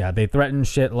loophole. They threaten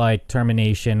shit like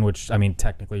termination, which, I mean,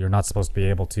 technically you're not supposed to be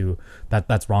able to,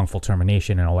 that's wrongful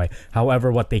termination in a way.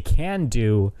 However, what they can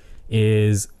do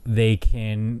is they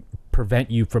can prevent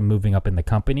you from moving up in the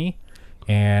company,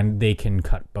 and they can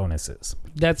cut bonuses.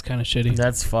 That's kind of shitty.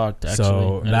 That's fucked, actually.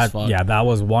 So that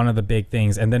was one of the big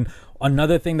things. And then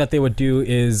another thing that they would do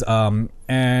is,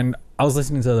 and I was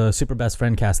listening to the Super Best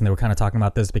Friend cast, and they were kind of talking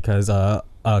about this because a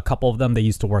couple of them, they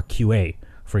used to work QA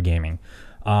for gaming.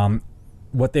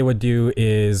 What they would do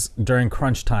is during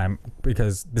crunch time,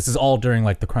 because this is all during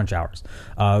like the crunch hours,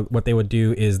 what they would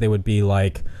do is they would be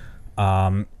like,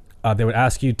 they would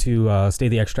ask you to stay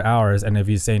the extra hours, and if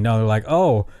you say no, they're like,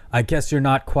 "Oh, I guess you're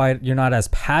not as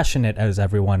passionate as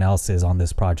everyone else is on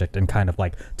this project," and kind of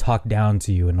like talk down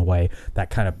to you in a way that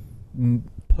kind of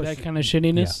push that kind of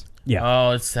shittiness. Yeah.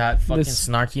 Oh, it's that fucking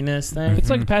snarkiness thing. It's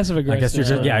like passive aggressive.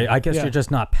 I guess you're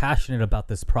just not passionate about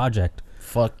this project.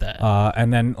 Fuck that.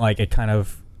 And then like it kind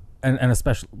of, and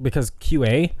especially because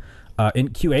QA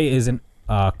isn't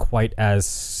quite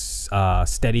as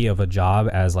steady of a job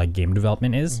as like game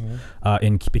development is.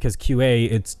 Because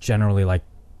QA, it's generally like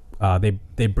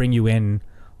they bring you in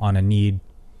on a need,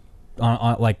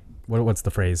 on like what's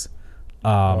the phrase?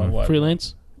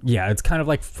 Freelance. Yeah, it's kind of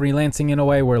like freelancing in a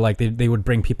way where like they would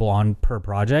bring people on per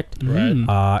project.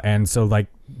 Right. And so like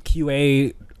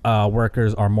QA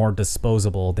workers are more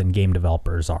disposable than game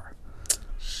developers are.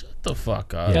 Shut the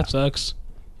fuck up. That sucks.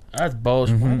 That's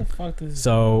bullshit. Why the fuck is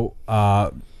So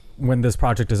when this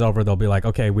project is over, they'll be like,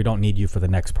 okay, we don't need you for the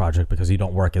next project because you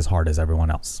don't work as hard as everyone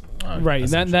else. Right.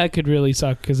 That could really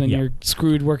suck because then you're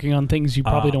screwed working on things you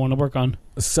probably don't want to work on.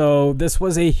 So this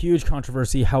was a huge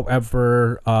controversy.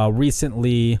 However,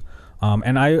 recently,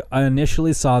 and I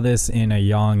initially saw this in a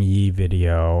Yang Yi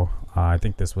video. I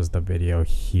think this was the video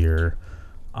here.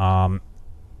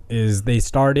 Is they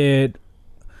started.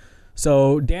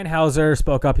 So Dan Houser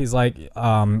spoke up. He's like,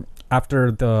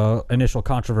 after the initial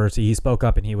controversy, he spoke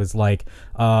up and he was like,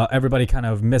 everybody kind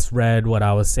of misread what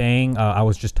I was saying. I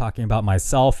was just talking about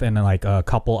myself and like a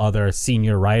couple other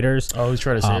senior writers. Oh, he's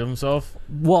trying to save himself?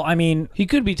 Well, I mean, He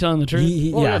could be telling the truth.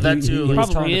 that too. He was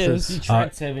Probably telling the truth. is. He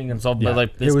tried saving himself, but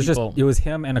like it was it was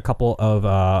him and a couple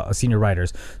of senior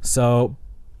writers. So,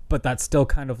 but that's still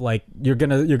kind of like you're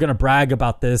gonna brag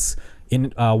about this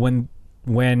in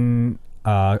when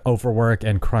overwork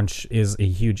and crunch is a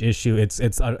huge issue. It's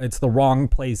the wrong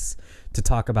place to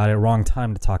talk about it, wrong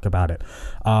time to talk about it.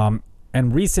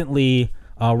 And recently,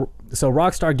 so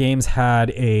Rockstar Games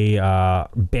had a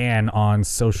ban on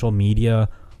social media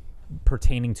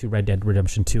pertaining to Red Dead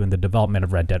Redemption 2 and the development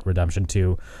of Red Dead Redemption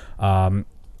 2.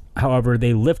 However,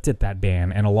 they lifted that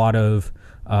ban, and a lot of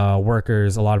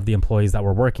workers, a lot of the employees that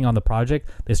were working on the project,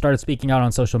 they started speaking out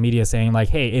on social media saying like,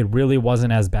 hey, it really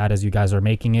wasn't as bad as you guys are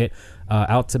making it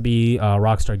out to be.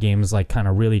 Rockstar Games like kind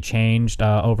of really changed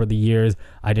over the years.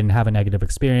 I didn't have a negative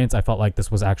experience. I felt like this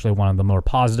was actually one of the more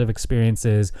positive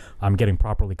experiences. I'm getting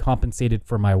properly compensated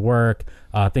for my work,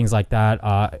 things like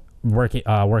that.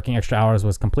 Working extra hours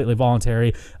was completely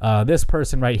voluntary. This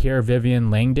person right here, Vivian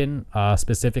Langdon,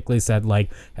 specifically said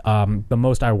like the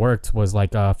most I worked was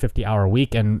like a 50-hour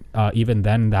week, and even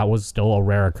then that was still a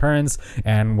rare occurrence.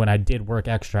 And when I did work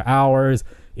extra hours,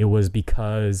 it was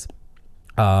because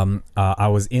I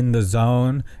was in the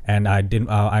zone and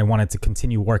I wanted to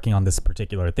continue working on this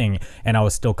particular thing, and I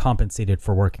was still compensated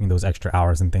for working those extra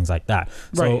hours and things like that.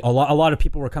 So a lot of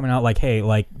people were coming out like, hey,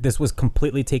 like this was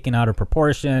completely taken out of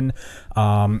proportion.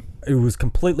 it was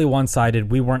completely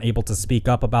one-sided. We weren't able to speak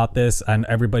up about this, and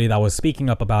everybody that was speaking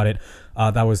up about it,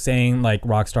 that was saying like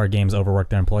Rockstar Games overworked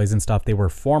their employees and stuff, they were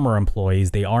former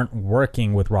employees. They aren't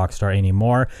working with Rockstar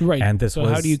anymore. Right. And this so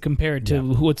how do you compare it to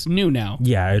what's new now?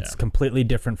 Yeah, it's completely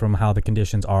different from how the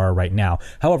conditions are right now.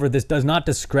 However, this does not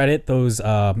discredit those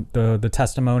the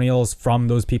testimonials from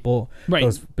those people.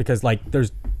 Right. Because like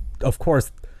there's, of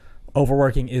course,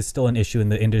 overworking is still an issue in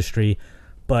the industry,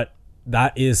 but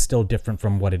that is still different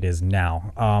from what it is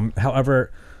now.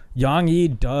 However, Yang Yi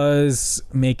does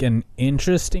make an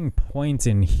interesting point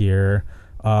in here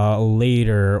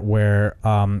later where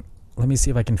let me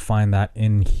see if I can find that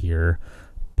in here.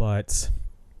 But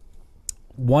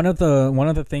one of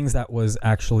the things that was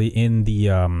actually in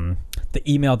the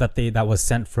email that was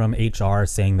sent from HR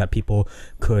saying that people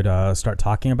could start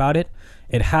talking about it,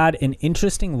 it had an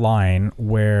interesting line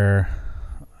where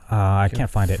I can't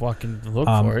find it. Fucking look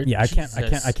for it. Yeah,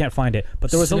 Jesus. I can't find it.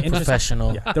 But there was So an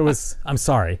professional. Yeah, there was. I'm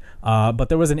sorry, but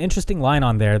there was an interesting line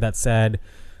on there that said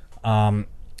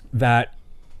that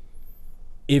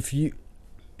if you,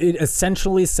 it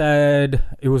essentially said,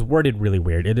 it was worded really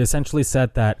weird. It essentially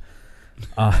said that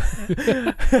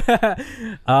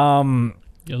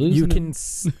you can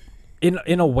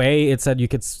in a way it said you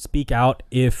could speak out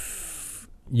if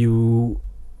you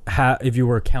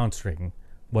were countering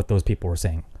what those people were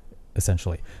saying,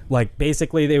 essentially. Like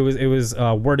basically it was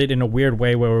worded in a weird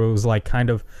way where it was like kind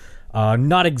of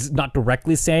not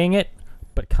directly saying it,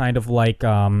 but kind of like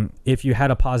if you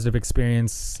had a positive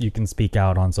experience, you can speak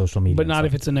out on social media. But not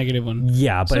if it's a negative one.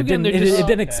 Yeah, but So it again, didn't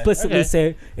they're just-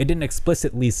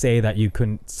 explicitly say that you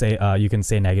couldn't say you can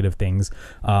say negative things,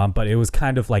 but it was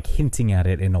kind of like hinting at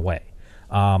it in a way.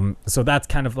 So that's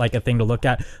kind of like a thing to look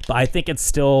at. But I think it's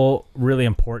still really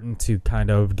important to kind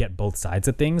of get both sides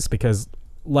of things because,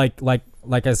 like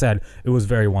I said, it was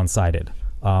very one-sided.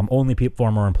 Only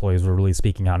former employees were really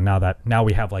speaking out. Now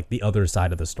we have like the other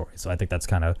side of the story. So I think that's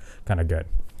kind of good.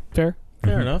 Fair?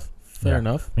 Fair enough. Fair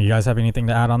enough. You guys have anything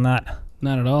to add on that?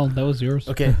 Not at all. That was yours.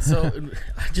 Okay, so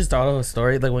I just thought of a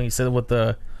story like when you said with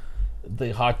the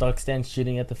hot dog stand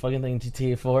shooting at the fucking thing in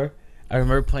GTA 4. I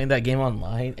remember playing that game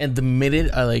online, and the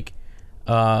minute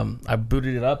I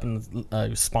booted it up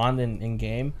and spawned in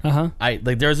game,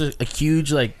 there's a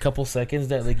huge like couple seconds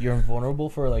that like you're invulnerable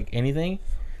for like anything.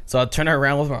 So I'll turn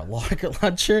around with my rocket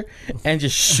launcher and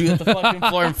just shoot at the fucking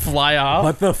floor and fly off.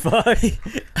 What the fuck?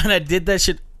 And I did that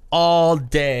shit all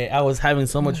day. I was having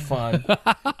so much fun.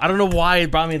 I don't know why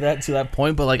it brought me to that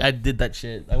point, but like I did that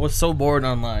shit. I was so bored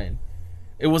online.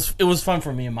 It was fun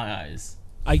for me in my eyes.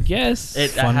 I guess.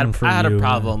 I had a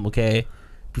problem, okay,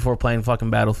 before playing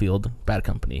fucking Battlefield Bad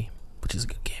Company, which is a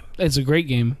good game. It's a great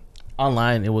game.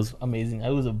 Online, it was amazing. I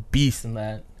was a beast in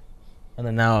that. And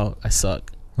then now I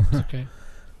suck. It's okay.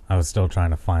 I was still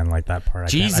trying to find like that part.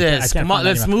 Jesus, come on,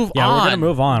 let's move on. Yeah, we're gonna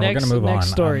move on.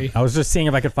 Next story. I was just seeing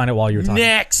if I could find it while you were talking.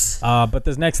 Next. But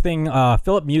this next thing,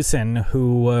 Philip Mewson,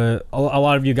 who a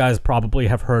lot of you guys probably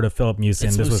have heard of Philip Mewson.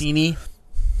 It's Musini.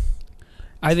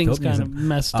 I think it's Philip kind of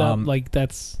messed up. Like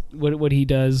that's what he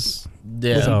does.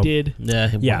 Yeah. What he did. Yeah.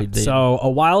 He did. So a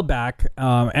while back,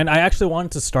 and I actually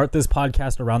wanted to start this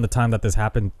podcast around the time that this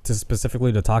happened,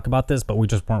 specifically to talk about this, but we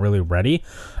just weren't really ready.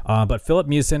 But Philip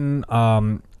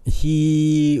Mewson,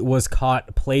 he was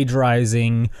caught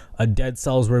plagiarizing a Dead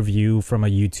Cells review from a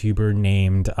YouTuber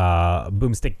named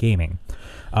Boomstick Gaming.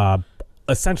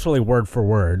 Essentially word for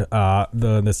word,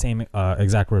 the same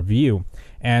exact review.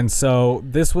 And so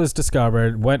this was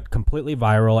discovered, went completely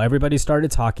viral. Everybody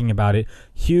started talking about it.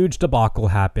 Huge debacle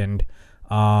happened.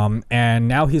 And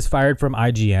now he's fired from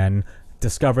IGN.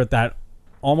 Discovered that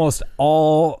almost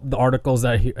all the articles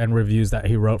and reviews that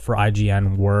he wrote for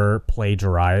IGN were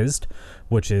plagiarized,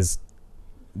 which is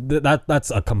that's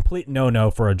a complete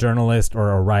no-no for a journalist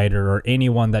or a writer or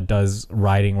anyone that does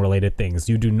writing related things.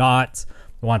 You do not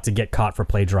want to get caught for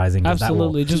plagiarizing.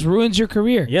 Absolutely. It just ruins your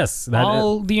career. Yes.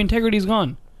 The integrity's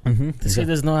gone. This guy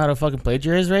doesn't know how to fucking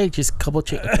plagiarize, right? Just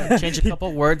change a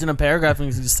couple words in a paragraph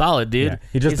and he's solid, dude. Yeah.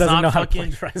 He just doesn't know how to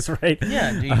plagiarize, right?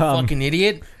 Yeah, dude, you fucking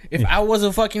idiot. If I was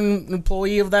a fucking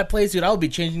employee of that place, dude, I would be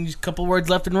changing just a couple words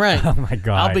left and right. Oh my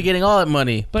god. I'll be getting all that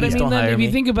money. But Please I mean, don't then, hire if me.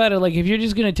 you think about it, like if you're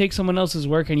just gonna take someone else's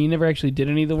work and you never actually did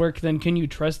any of the work, then can you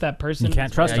trust that person? You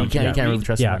can't trust him. You can't really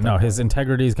trust him. Yeah, no, his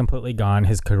integrity is completely gone.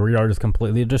 His career is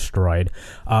completely destroyed.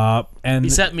 And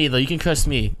Except me, though. You can trust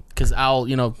me because I'll,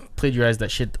 plagiarize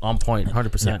that shit on point,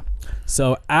 100%. Yeah.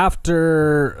 So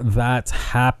after that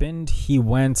happened, he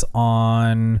went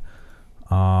on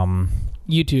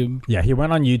YouTube. Yeah, he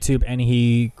went on YouTube and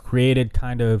he created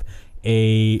kind of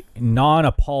a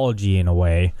non-apology in a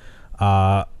way.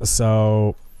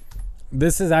 So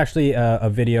this is actually a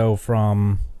video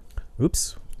from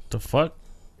Oops. The fuck?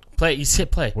 Play. You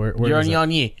hit play. Where You're is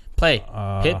on Yi. Play.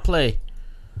 Hit play.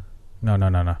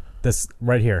 No. This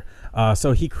right here.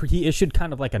 So he issued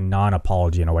kind of like a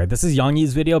non-apology in a way. This is Yang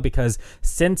Yi's video because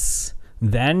since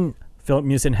then, Philip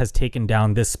Mewson has taken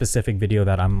down this specific video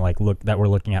that that we're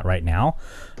looking at right now.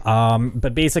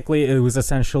 But basically, it was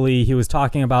essentially he was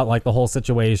talking about like the whole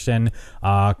situation,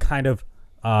 kind of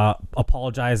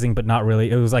apologizing, but not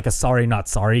really. It was like a sorry, not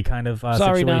sorry kind of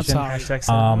sorry, situation. not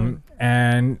sorry.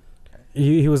 And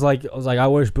he was like, I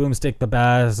wish Boomstick the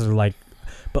best, or like,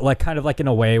 but like kind of like in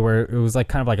a way where it was like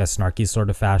kind of like a snarky sort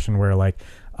of fashion where like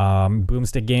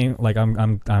Boomstick game, like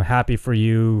I'm happy for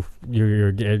you,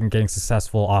 you're getting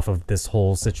successful off of this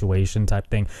whole situation type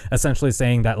thing, essentially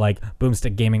saying that like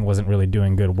Boomstick Gaming wasn't really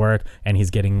doing good work and he's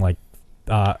getting like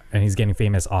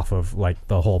famous off of like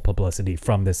the whole publicity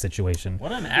from this situation.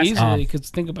 What an ass. Easily, because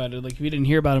think about it. Like, if you didn't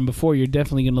hear about him before, you're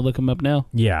definitely going to look him up now.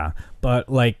 Yeah, but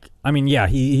like, I mean, yeah,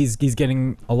 he's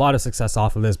getting a lot of success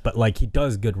off of this, but like, he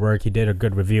does good work. He did a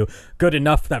good review, good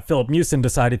enough that Philip Mewson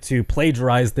decided to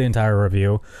plagiarize the entire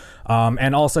review.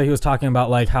 And also, he was talking about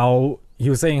like how he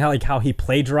was saying how he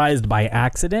plagiarized by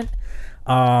accident.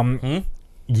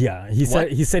 Yeah, he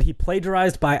said he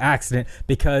plagiarized by accident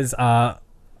because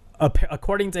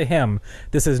according to him,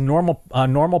 this is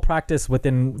normal practice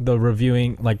within the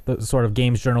reviewing, like the sort of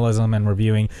games journalism and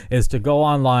reviewing, is to go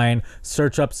online,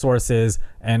 search up sources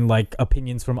and like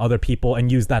opinions from other people,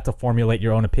 and use that to formulate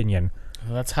your own opinion.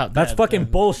 Well, that's fucking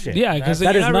bullshit. Yeah, because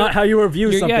that is not how you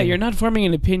review something. Yeah, you're not forming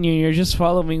an opinion. You're just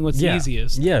following what's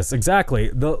easiest. Yes, exactly.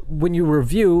 When you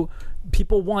review,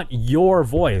 people want your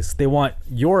voice. They want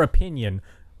your opinion,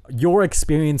 your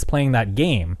experience playing that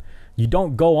game. You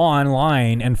don't go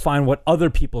online and find what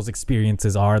other people's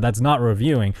experiences are. That's not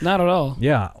reviewing. Not at all.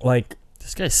 Yeah, like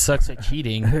this guy sucks at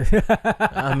cheating.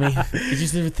 I mean, you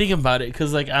just never think about it,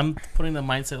 because like I'm putting the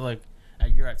mindset like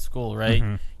you're at school, right?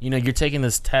 Mm-hmm. You know, you're taking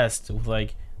this test with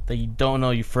like that you don't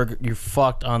know you're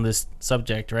fucked on this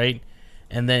subject, right?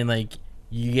 And then like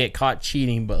you get caught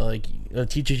cheating, but like a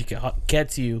teacher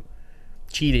gets you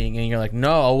cheating, and you're like,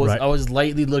 no, I was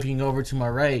lightly looking over to my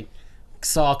right.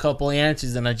 Saw a couple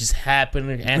answers and I just happened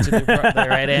to answer the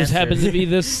right answer. Just happens to be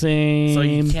the same. So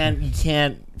you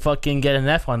can't fucking get an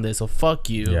F on this. So fuck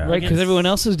you. Yeah. Right, because everyone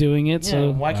else is doing it. Yeah, so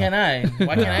why can't I?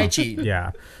 Why can't I cheat?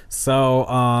 Yeah. So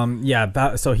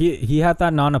so he had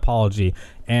that non-apology,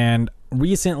 and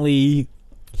recently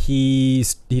he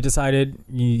decided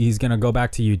he's gonna go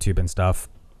back to YouTube and stuff.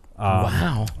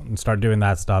 Wow. And start doing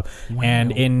that stuff. Wow.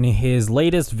 And in his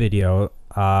latest video,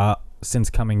 since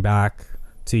coming back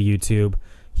to YouTube,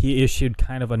 he issued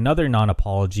kind of another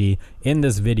non-apology in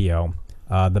this video.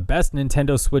 The best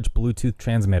Nintendo Switch Bluetooth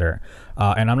transmitter,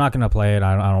 and I'm not gonna play it.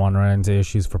 I don't want to run into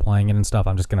issues for playing it and stuff.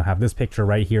 I'm just gonna have this picture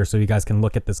right here so you guys can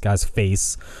look at this guy's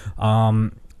face.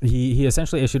 He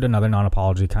essentially issued another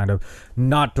non-apology, kind of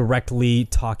not directly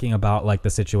talking about like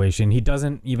the situation. He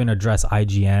doesn't even address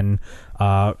IGN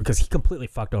because he completely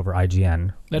fucked over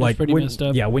IGN. That like is pretty messed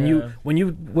up. Yeah,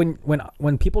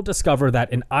 when people discover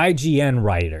that an IGN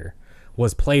writer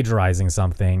was plagiarizing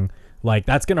something, like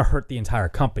that's gonna hurt the entire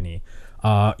company.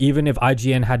 Even if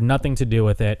IGN had nothing to do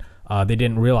with it, they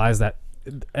didn't realize that.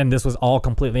 And this was all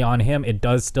completely on him. It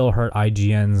does still hurt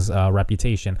IGN's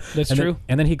reputation. That's true.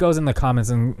 And then he goes in the comments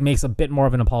and makes a bit more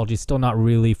of an apology. Still not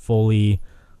really fully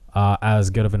as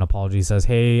good of an apology. He says,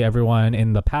 "Hey everyone,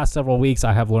 in the past several weeks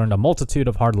I have learned a multitude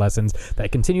of hard lessons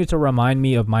that continue to remind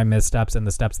me of my missteps and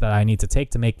the steps that I need to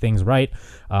take to make things right.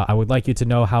 I would like you to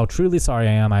know how truly sorry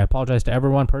I am. I apologize to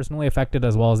everyone personally affected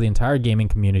as well as the entire gaming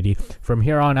community. From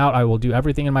here on out, I will do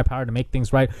everything in my power to make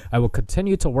things right. I will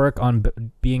continue to work on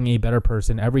being a better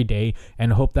person every day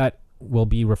and hope that will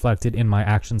be reflected in my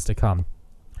actions to come."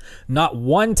 Not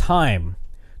one time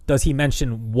does he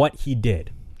mention what he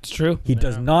did. It's true. He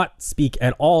does not speak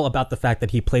at all about the fact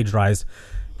that he plagiarized.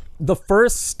 The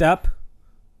first step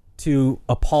to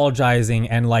apologizing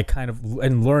and like kind of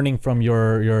and learning from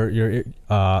your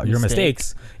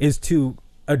mistakes is to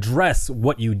address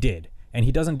what you did, and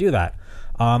he doesn't do that.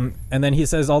 And then he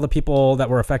says all the people that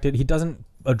were affected. He doesn't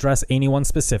address anyone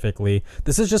specifically.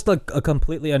 This is just like a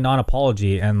completely a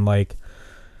non-apology, and like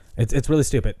it's really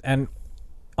stupid. And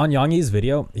on Yang Yi's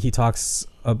video, he talks,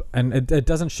 and it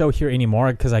doesn't show here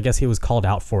anymore because I guess he was called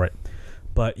out for it.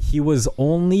 But he was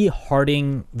only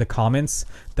hearting the comments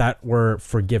that were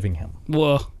forgiving him.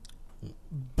 Whoa.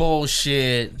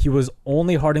 Bullshit. He was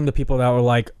only hearting the people that were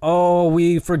like, "Oh,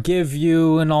 we forgive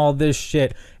you," and all this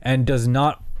shit, and does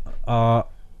not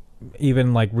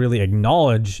even like really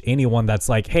acknowledge anyone that's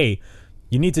like, "Hey,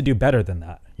 you need to do better than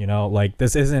that." You know, like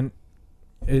this isn't.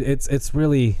 It's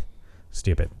really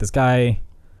stupid. This guy.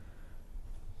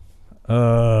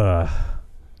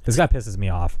 This guy pisses me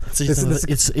off.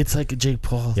 It's like a Jake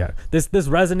Paul. Yeah, this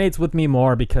resonates with me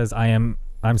more because I'm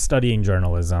studying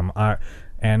journalism.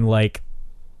 And like,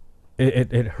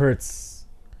 it hurts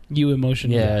you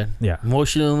emotionally. Yeah.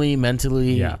 Emotionally,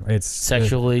 mentally. Yeah, it's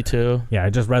sexually too. Yeah,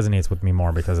 it just resonates with me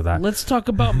more because of that. Let's talk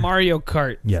about Mario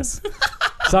Kart. Yes.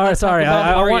 Sorry.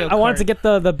 I want to get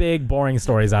the big boring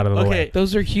stories out of the way.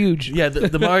 Those are huge. Yeah,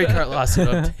 the Mario Kart lawsuit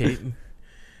update.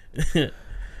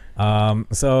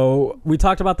 So we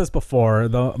talked about this before.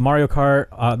 The Mario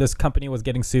Kart, this company was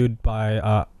getting sued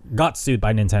by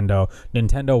Nintendo.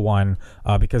 Nintendo won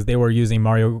because they were using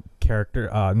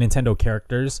Nintendo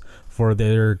characters for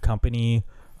their company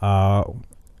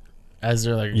as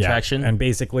their attraction. And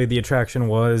basically the attraction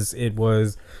was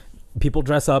people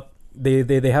dress up.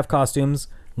 They have costumes.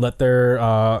 Let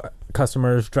their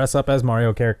customers dress up as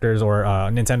Mario characters or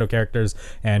Nintendo characters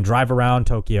and drive around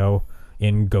Tokyo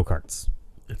in go-karts.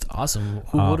 It's awesome.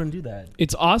 Who wouldn't do that?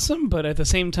 It's awesome, but at the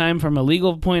same time, from a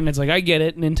legal point, it's like, I get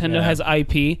it. Nintendo has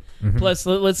IP. Plus,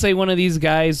 let's say one of these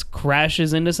guys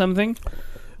crashes into something.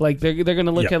 Like, they're going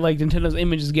to look at, like, Nintendo's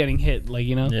image is getting hit. Like,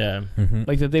 you know? Yeah.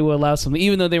 Like, that they will allow something,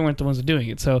 even though they weren't the ones doing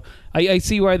it. So, I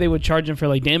see why they would charge them for,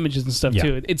 like, damages and stuff,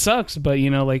 too. It sucks, but, you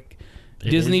know, like...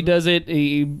 Disney does it.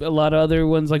 A lot of other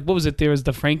ones, like what was it? There was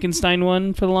the Frankenstein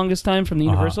one for the longest time from the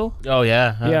Universal. Oh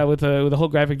yeah, yeah, with the whole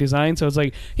graphic design. So it's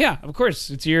like, yeah, of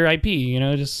course, it's your IP. You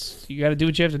know, just you got to do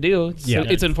what you have to do.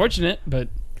 It's unfortunate, but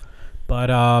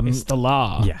it's the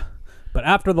law. Yeah, but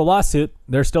after the lawsuit,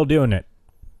 they're still doing it.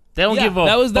 They don't give up.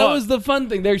 That was the fun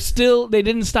thing. They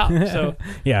didn't stop. So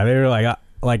yeah, they were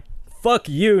like fuck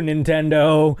you,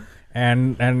 Nintendo.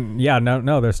 And yeah,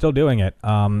 no, they're still doing it.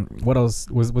 What else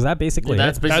was that basically?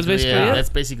 That's basically it. Yeah. That's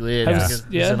basically it. It's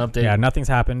an update. Yeah, nothing's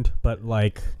happened, but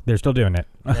like they're still doing it.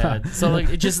 Yeah. So like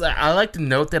it just I like the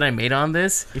note that I made on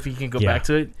this. If you can go back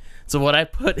to it. So what I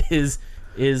put is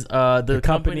the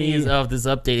companies of this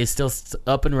update is still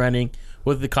up and running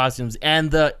with the costumes,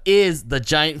 and the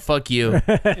giant fuck you.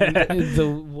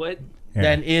 The what? Yeah.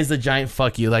 Then is the giant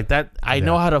fuck you like that. I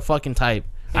know how to fucking type.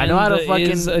 I know how to fucking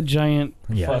is a giant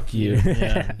fuck you.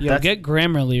 Yeah. Yo, get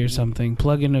Grammarly or something.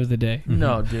 Plug-in of the day.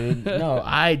 No, dude. No,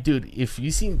 if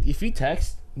you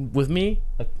text with me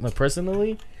like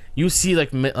personally, you see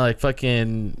like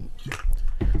fucking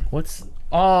what's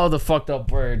all the fucked up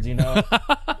words, you know?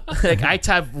 Like I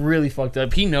type really fucked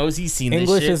up. He knows he's seen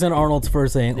English this shit. isn't Arnold's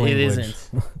first language. It isn't.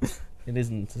 It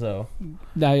isn't. So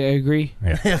I agree.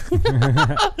 Yeah.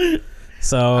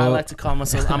 So I like to call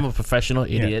myself I'm a professional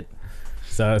idiot. Yeah.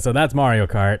 So that's Mario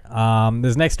Kart.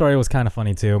 This next story was kind of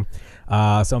funny too.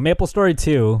 So Maplestory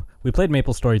 2, we played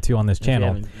Maplestory 2 on this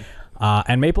channel.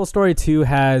 And Maplestory 2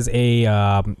 has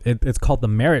it's called the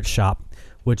Merit Shop,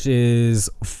 which is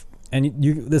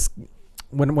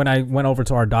when I went over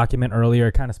to our document earlier,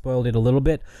 it kind of spoiled it a little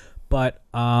bit. But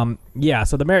so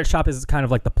the Merit Shop is kind of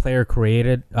like the player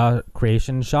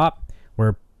creation shop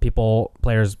where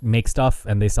players make stuff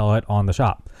and they sell it on the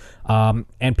shop.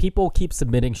 And people keep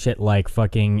submitting shit like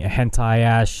fucking hentai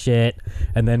ass shit,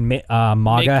 and then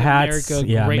MAGA hats.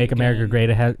 Make America Great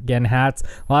Again hats.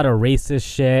 A lot of racist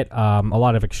shit. A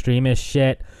lot of extremist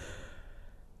shit.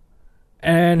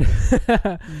 And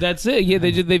that's it. Yeah,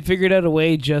 they figured out a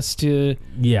way just to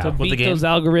beat those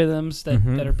algorithms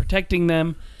that are protecting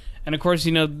them. And of course,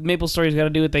 you know, Maplestory's got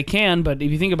to do what they can, but if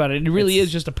you think about it, it really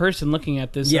is just a person looking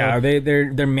at this. Yeah,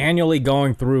 they're manually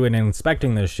going through and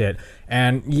inspecting this shit.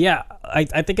 And yeah, I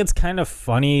think it's kind of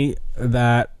funny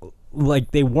that like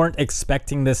they weren't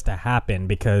expecting this to happen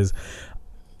because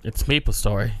it's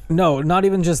Maplestory. No, not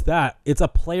even just that. It's a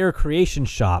player creation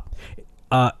shop.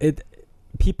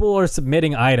 People are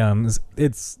submitting items.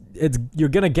 It's you're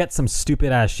gonna get some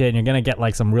stupid ass shit, and you're gonna get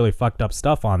like some really fucked up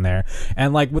stuff on there.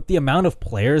 And like with the amount of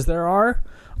players there are,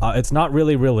 it's not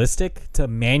really realistic to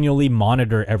manually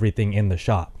monitor everything in the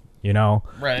shop. You know?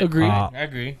 Right. Agreed. I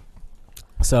agree.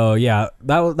 So yeah,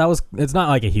 that was. It's not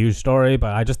like a huge story,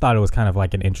 but I just thought it was kind of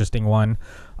like an interesting one.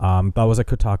 That was a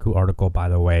Kotaku article, by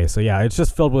the way. So yeah, it's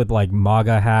just filled with like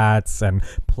MAGA hats and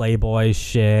Playboy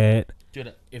shit.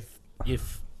 Dude,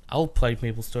 if I'll play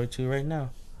Maplestory 2 right now.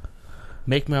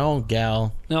 Make my own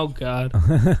gal. Oh God.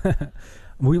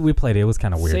 we played it. It was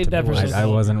kind of weird. Save that for I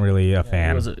wasn't really a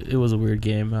fan. It was a weird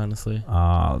game, honestly.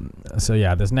 So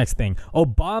yeah, this next thing.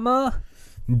 Obama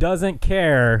doesn't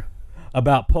care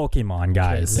about Pokemon,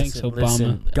 guys. Thanks,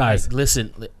 Obama. Guys,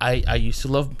 listen. I used to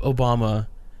love Obama.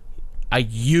 When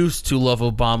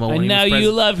and he now was president.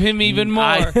 you love him even more.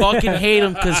 I fucking hate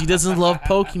him because he doesn't love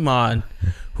Pokemon.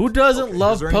 Who doesn't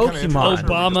love Pokemon?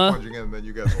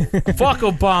 Obama. Fuck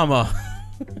Obama.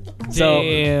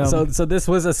 So this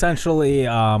was essentially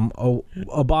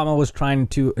Obama is trying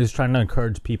to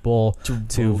encourage people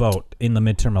to vote in the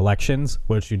midterm elections,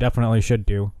 which you definitely should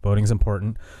do. Voting's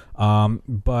important.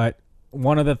 But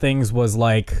one of the things was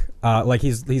like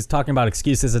he's talking about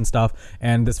excuses and stuff,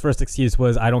 and this first excuse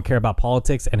was, I don't care about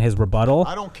politics, and his rebuttal,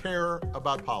 I don't care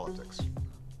about politics.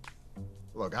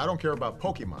 Look, I don't care about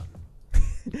Pokemon.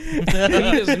 He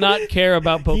does not care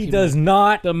about Pokemon. He does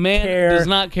not. The man does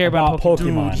not care about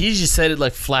Pokemon. Dude, he just said it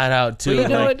like flat out too, Well, you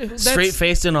know like what? straight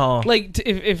faced and all. Like,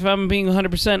 if I'm being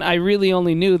 100%, I really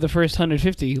only knew the first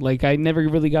 150. Like, I never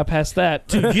really got past that.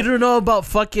 Dude, you don't know about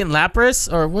fucking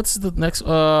Lapras or what's the next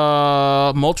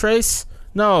Moltres?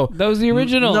 No, That was the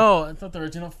original. No, it's not the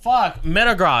original. Fuck,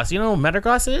 Metagross. You know what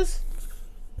Metagross is?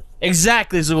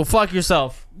 Exactly. So go fuck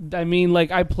yourself. I mean, like,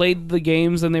 I played the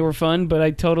games and they were fun, but I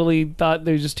totally thought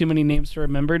there's just too many names to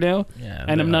remember now. Yeah,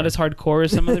 and I'm not as hardcore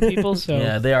as some other people, so.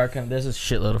 Yeah, they are kind of. There's a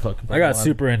shitload of fucking Pokemon. I got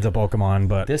super into Pokemon,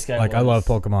 but This guy I love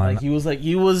Pokemon. He was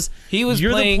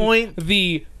You're playing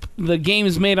the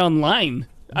games made online.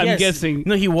 I'm Yes. guessing.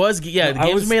 No, he was. Yeah, the I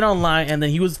game was was- made online, and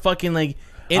then he was fucking like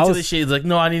into the shit. He's like,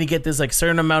 no, I need to get this like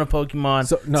certain amount of Pokemon,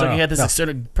 so he had this like,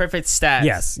 certain perfect stats.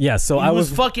 Yes. So he I was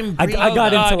was fucking. I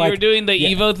got into like you were doing the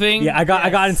Evo thing. Yeah, I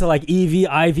got into like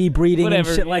IV breeding Whatever,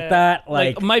 and shit yeah. like that.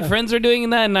 Like my friends are doing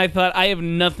that, and I thought I have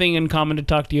nothing in common to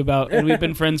talk to you about, and we've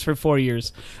been friends for 4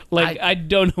 years. Like I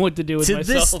don't know what to do with To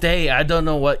myself. this day, I don't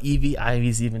know what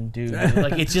IVs even do. Dude.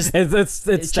 Like it's just it's just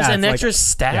stats, an extra like,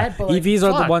 stat. yeah. But like, EVs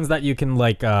are fuck. the ones that you can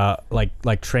like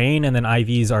train, and then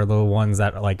IVs are the ones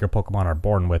that like your Pokemon are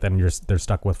born with, and they're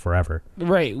stuck with forever.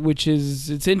 Right,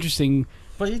 it's interesting.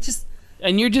 But it just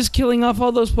And you're just killing off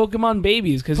all those Pokemon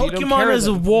babies because you don't care. Pokemon is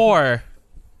a them. war.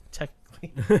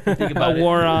 Technically, think about A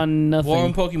war it. on nothing. War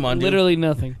on Pokemon. Dude. Literally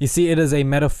nothing. You see, it is a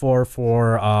metaphor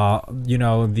for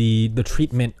the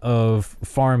treatment of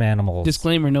farm animals.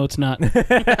 Disclaimer: no, it's not. You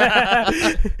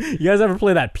guys ever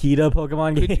play that PETA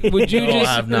Pokemon game? Would you No, just?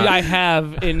 I have not. I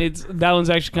have, and that one's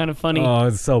actually kind of funny. Oh,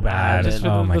 it's so bad. Just for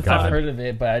Oh the my thought. I've god. heard of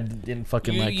it, but I didn't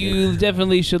fucking like it. You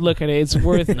definitely should look at it. It's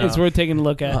worth No. it's worth taking a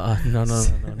look at. No.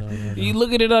 You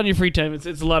look at it on your free time. It's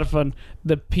a lot of fun.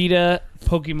 The PETA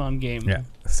Pokemon game. Yeah.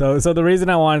 So the reason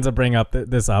I wanted to bring up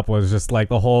this up was just like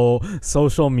the whole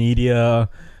social media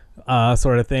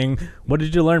sort of thing. What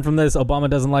did you learn from this? Obama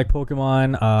doesn't like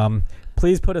Pokemon.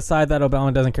 Please put aside that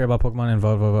Obama doesn't care about Pokemon and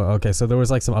vote. Okay, so there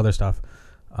was like some other stuff.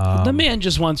 The man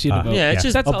just wants you to vote. Yeah, it's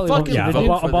just That's all he wants fucking you to do.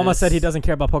 vote for Obama this. said he doesn't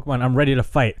care about Pokemon. I'm ready to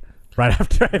fight right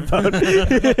after I vote.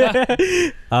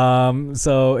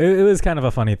 So it was kind of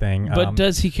a funny thing. But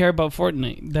does he care about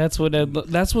Fortnite? That's what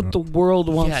the world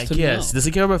wants to know. Does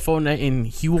he care about Fortnite? And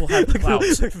he will have clout.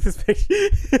 Look at this picture.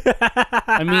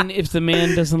 I mean, if the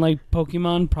man doesn't like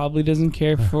Pokemon, probably doesn't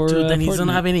care for. Dude, then he doesn't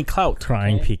Fortnite. have any clout.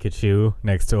 Crying Pikachu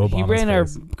next to Obama's He ran our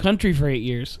face. country for 8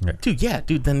 years.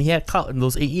 Dude, then he had clout in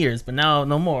those 8 years, but now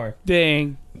no more.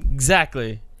 Dang.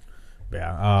 Exactly.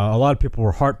 Yeah, a lot of people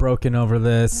were heartbroken over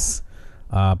this.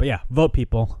 But yeah, vote,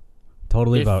 people.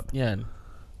 Totally vote. Yeah.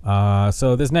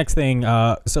 So this next thing,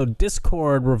 so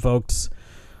Discord revoked.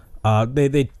 They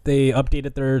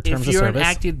updated their terms If of you're service. an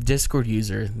active Discord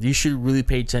user, you should really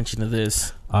pay attention to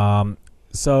this.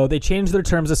 So they changed their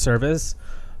terms of service,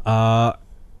 and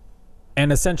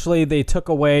essentially they took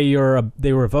away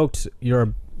they revoked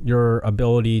your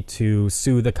ability to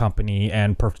sue the company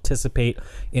and participate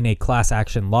in a class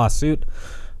action lawsuit.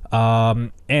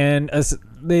 And as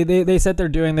they said they're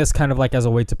doing this kind of like as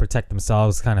a way to protect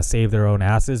themselves, kind of save their own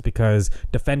asses, because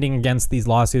defending against these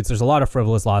lawsuits, there's a lot of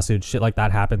frivolous lawsuits. Shit like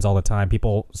that happens all the time.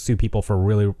 People sue people for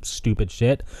really stupid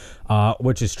shit,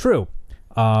 which is true.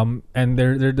 And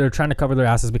they're trying to cover their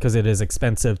asses because it is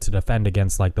expensive to defend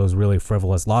against like those really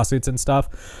frivolous lawsuits and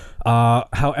stuff.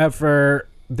 However,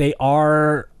 they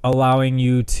are allowing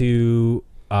you to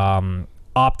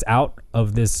opt out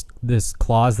of this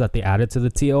clause that they added to the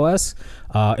TOS.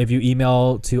 If you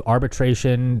email to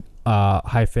arbitration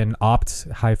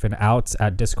 -opt-out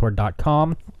at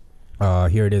discord.com,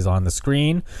 here it is on the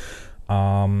screen.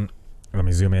 Let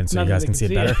me zoom in so you guys can see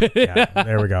it better. Yeah,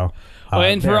 there we go.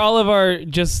 And for all of our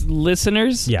just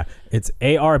listeners, yeah, it's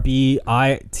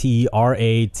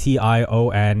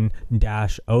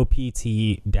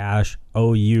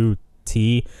arbitration-opt-out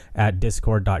at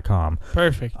discord.com.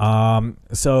 perfect.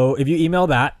 So if you email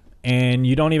that, and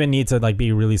you don't even need to like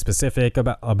be really specific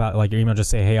about like your email,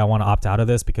 just say, hey, I want to opt out of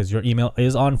this, because your email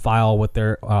is on file with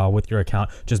their with your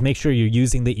account. Just make sure you're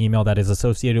using the email that is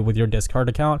associated with your Discord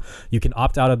account. You can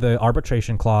opt out of the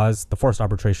arbitration clause, the forced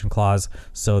arbitration clause,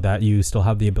 so that you still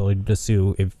have the ability to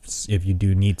sue if you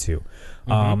do need to.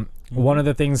 One of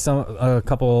the things a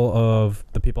couple of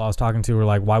the people I was talking to were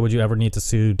like, why would you ever need to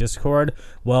sue Discord?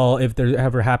 Well, if there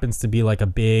ever happens to be like a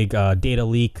big data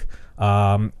leak,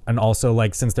 and also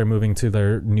like since they're moving to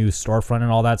their new storefront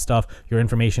and all that stuff, your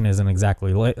information isn't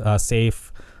exactly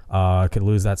safe. Could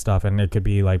lose that stuff, and it could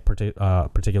be like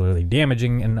particularly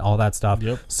damaging and all that stuff.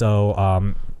 Yep.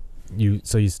 So you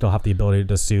still have the ability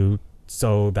to sue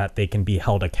so that they can be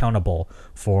held accountable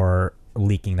for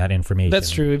leaking that information.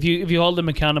 That's true. If you hold them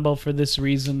accountable for this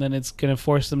reason, then it's gonna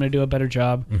force them to do a better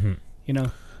job. You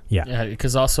know. Yeah.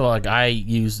 Because also like I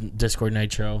use Discord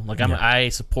Nitro. Like I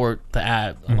support the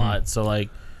app a lot, so like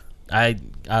I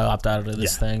opt out of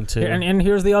this thing too. And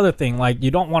here's the other thing: like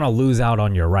you don't want to lose out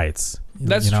on your rights.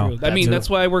 That's true. I mean, that's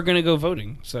why we're gonna go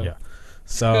voting. So yeah.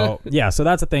 So so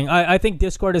that's the thing. I think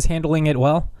Discord is handling it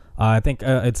well. I think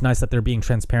it's nice that they're being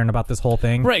transparent about this whole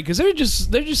thing. Right, because they're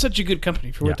just such a good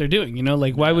company for what they're doing. You know,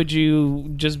 like why would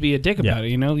you just be a dick about it?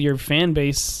 You know, your fan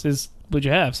base is what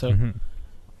you have. So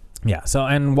yeah. So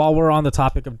and while we're on the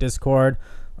topic of Discord,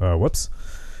 they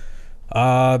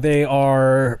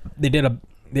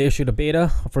issued a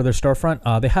beta for their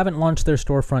storefront. They haven't launched their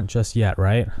storefront just yet,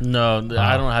 right? No,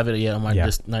 I don't have it yet on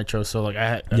my Nitro, so like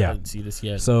I haven't seen this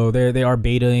yet. So they are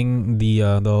betaing the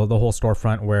whole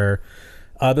storefront where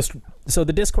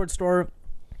the Discord store.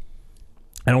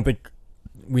 I don't think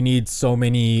we need so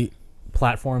many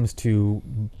platforms to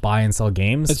buy and sell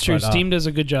games. That's true. Steam does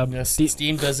a good job. Yeah,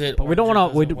 Steam does it, but we don't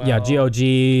want to.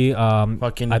 GOG,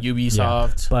 fucking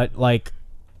Ubisoft. But like,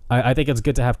 I think it's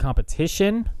good to have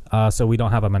competition, so we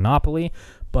don't have a monopoly.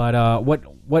 But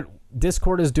what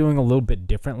Discord is doing a little bit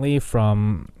differently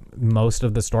from most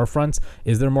of the storefronts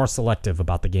is they're more selective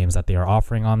about the games that they are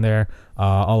offering on there.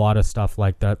 A lot of stuff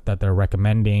like that they're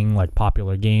recommending, like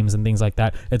popular games and things like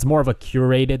that. It's more of a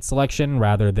curated selection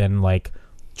rather than like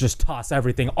just toss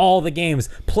everything, all the games,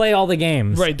 play all the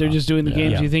games. Right, they're just doing the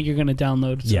games you think you're going to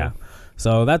download. So. Yeah.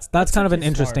 So that's kind of an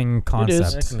interesting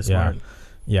concept. It is. Smart.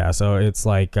 Yeah, so it's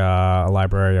like a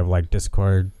library of like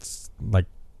Discords, like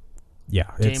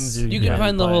games you can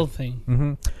find the whole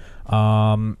thing.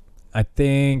 I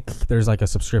think there's like a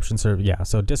subscription service. Yeah,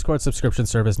 so Discord subscription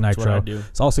service Nitro.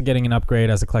 It's also getting an upgrade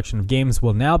as a collection of games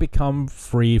will now become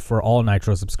free for all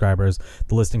Nitro subscribers.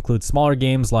 The list includes smaller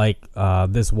games like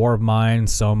This War of Mine,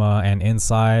 Soma, and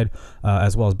Inside,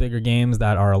 as well as bigger games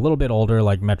that are a little bit older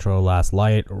like Metro Last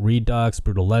Light, Redux,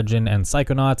 Brutal Legend, and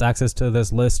Psychonauts. Access to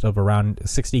this list of around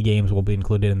 60 games will be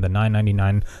included in the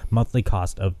 $9.99 monthly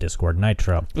cost of Discord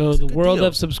Nitro. Oh, the world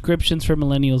of subscriptions for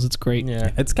millennials, it's great.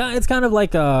 Yeah. It's kind of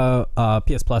like a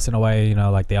PS Plus in a way, you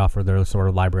know, like they offer their sort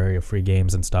of library of free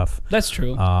games and stuff. That's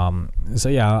true. So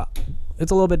yeah,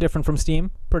 it's a little bit different from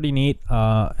Steam. Pretty neat.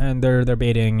 And they're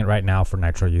baiting it right now for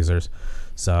Nitro users.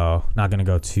 So not gonna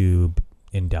go too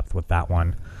in depth with that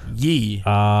one. Yeet.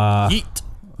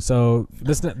 So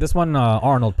this one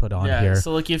Arnold put on here.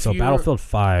 So like if Battlefield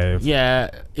 5.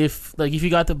 Yeah, if you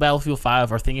got the Battlefield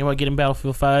 5 or thinking about getting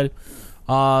Battlefield 5,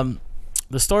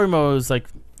 the story mode is like,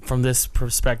 from this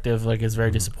perspective, like it's very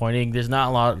disappointing. There's not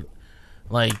a lot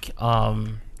like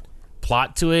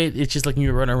plot to it. It's just like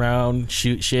you run around,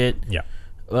 shoot shit. Yeah.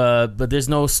 But there's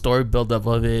no story build up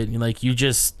of it. Like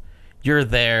you're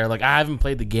there. Like I haven't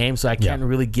played the game, so I can't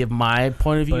really give my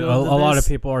point of view. But a lot of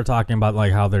people are talking about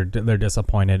like how they're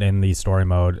disappointed in the story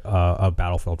mode of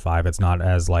Battlefield 5. It's not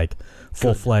as like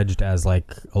full fledged as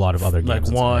like a lot of other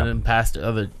games. Like one and past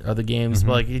other games,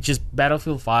 but like it's just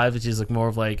Battlefield 5, which is like more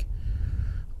of like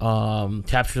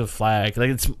capture the flag. Like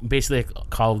it's basically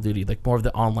like Call of Duty, like more of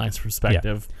the online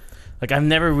perspective. Like I've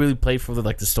never really played for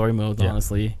the story mode,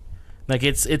 honestly. Like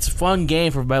it's a fun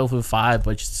game for Battlefield 5,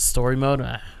 but just story mode.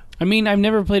 I mean, I've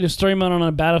never played a story mode on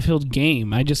a Battlefield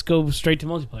game. I just go straight to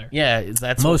multiplayer. Yeah,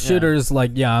 that's most shooters.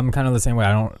 Like I'm kind of the same way.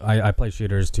 I play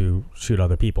shooters to shoot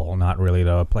other people, not really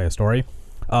to play a story.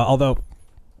 Although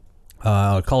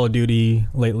Call of Duty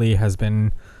lately has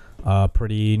been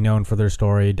pretty known for their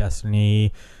story.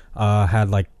 Destiny had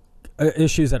like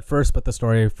issues at first, but the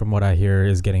story, from what I hear,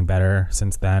 is getting better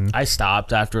since then. I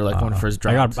stopped after like when it first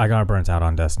dropped. I got burnt out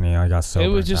on Destiny. It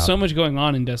was just so much going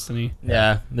on in Destiny.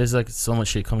 Yeah, there's like so much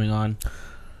shit coming on.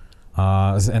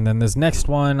 And then this next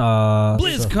one,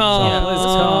 BlizzCon.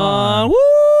 BlizzCon. Woo!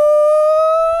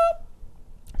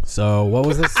 So what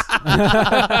was this?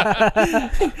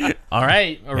 All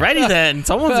right, alrighty then.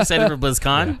 Someone's excited for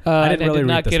BlizzCon. I did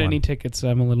not get any tickets, so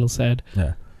I'm a little sad.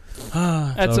 Yeah.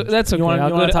 That's okay.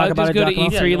 I'll just go to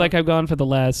E3 like I've gone for the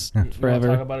last forever.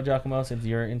 Talk about it, Giacomo, since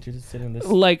you're interested in this.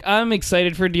 Like I'm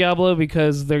excited for Diablo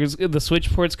because there's the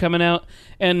Switch port's coming out,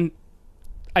 and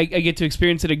I get to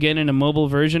experience it again in a mobile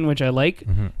version, which I like.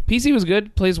 PC was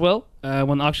good, plays well.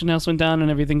 When the auction house went down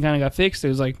and everything kind of got fixed, it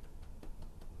was like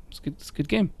It's a good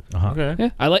game. Okay. Yeah,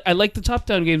 I like the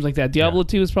top-down games like that. Diablo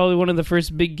 2 is probably one of the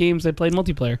first big games I played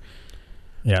multiplayer.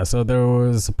 Yeah, so there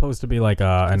was supposed to be like an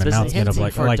So it's announcement of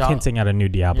hinting for hinting at a new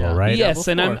Diablo, Yeah. right? Yes,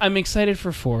 and Diablo 4. I'm excited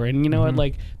for 4. And you know what?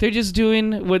 Like, they're just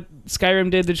doing what Skyrim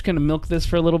did. They're just going to milk this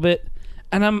for a little bit.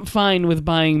 And I'm fine with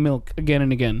buying milk again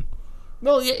and again.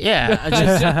 Well, yeah. I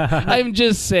just, I'm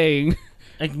just saying.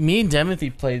 like me and Timothy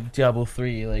played Diablo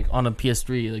 3 like on a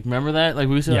PS3. Like remember that? Like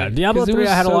we used to. Yeah, like, Diablo 'cause it 3 was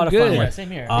I had a so lot of good. fun yeah, with.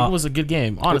 same here. I think it was a good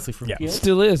game, honestly. For yeah. PS.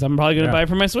 Still is. I'm probably going to Yeah. buy it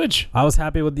for my Switch. I was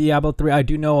happy with Diablo 3. I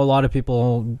do know a lot of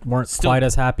people weren't Still- quite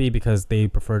as happy because they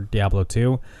preferred Diablo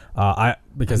 2.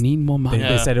 Because I need more money.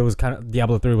 they said it was kind of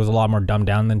Diablo 3 was a lot more dumbed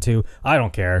down than 2. I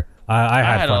don't care. I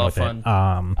had had fun a lot with of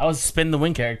it. I was spin the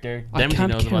win character. I Timothy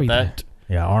can't knows carry about that.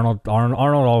 Yeah, Arnold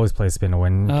always plays spin to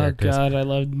win Oh characters. God,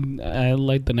 I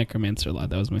liked the Necromancer a lot.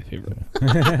 That was my favorite.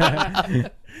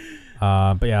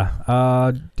 But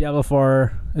yeah, Diablo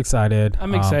 4, excited.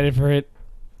 I'm excited for it.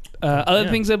 Other Yeah.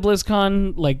 things at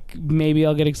BlizzCon, like maybe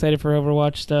I'll get excited for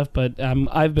Overwatch stuff, but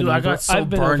I've been. Dude, I got so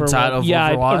burnt out of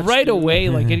yeah, Overwatch, right dude. away.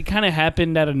 Like it kind of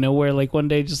happened out of nowhere. Like one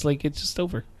day, just like it's just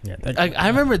over. Yeah, I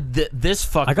remember this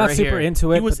fucker. I got right super here.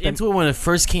 into it, He was but then- into it when it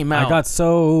first came out. I got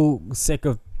so sick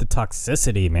of the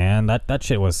toxicity, man. That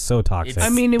shit was so toxic. It's-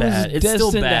 I mean, it was bad. It's still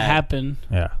destined to bad. happen.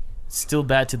 yeah. still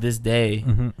bad to this day.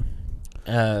 Mm-hmm.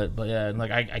 But yeah,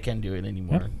 like I can't do it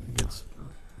anymore. It's,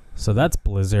 So that's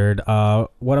Blizzard.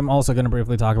 What I'm also going to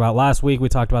briefly talk about. Last week we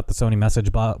talked about the Sony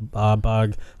message bug,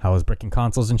 how it was bricking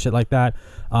consoles and shit like that.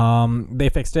 They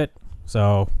fixed it.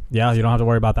 So yeah, you don't have to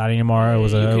worry about that anymore. It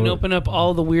was you can open up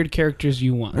all the weird characters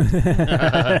you want.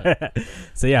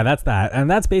 So yeah, that's that. And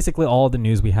that's basically all the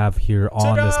news we have here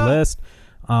on this list.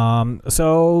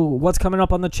 So what's coming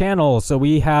up on the channel? So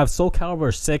we have Soul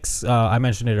Calibur 6. I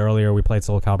mentioned it earlier. We played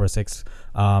Soul Calibur 6.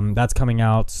 That's coming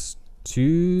out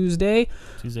Tuesday-ish.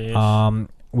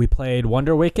 We played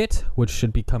Wonder Wicket, which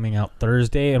should be coming out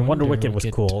Thursday, and Wonder Wicket was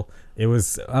cool. It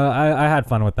was I had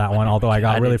fun with that one, although I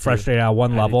got really frustrated at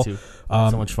one level. So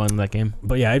much fun in that game.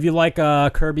 But yeah, if you like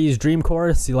Kirby's Dream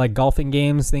Course, you like golfing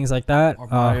games, things like that. Or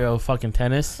Mario fucking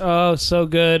tennis. Oh, so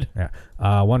good. Yeah,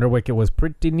 Wonder Wicket was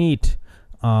pretty neat.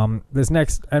 This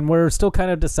next, and we're still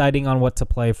kind of deciding on what to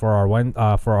play for our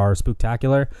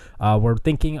Spooktacular. We're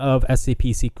thinking of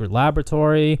SCP Secret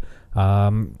Laboratory,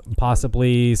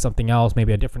 possibly something else,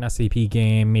 maybe a different SCP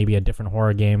game, maybe a different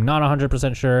horror game. Not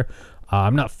 100% sure.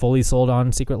 I'm not fully sold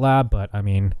on Secret Lab, but I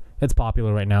mean, it's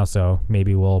popular right now, so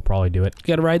maybe we'll probably do it.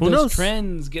 Got to ride Who those knows?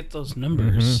 trends, get those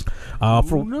numbers.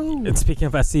 And speaking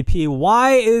of SCP,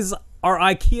 why is our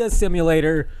IKEA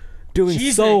simulator doing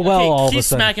so well all of a keep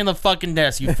sudden? smacking the fucking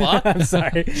desk, you fuck. I'm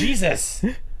sorry. Jesus.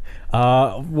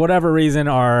 Whatever reason,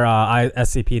 our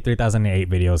SCP 3008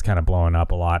 video is kind of blowing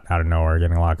up a lot out of nowhere,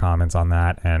 getting a lot of comments on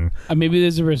that, and Maybe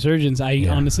there's a resurgence. I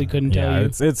honestly couldn't tell you.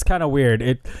 it's kind of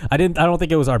weird. I don't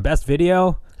think it was our best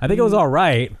video. I think it was all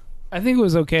right. I think it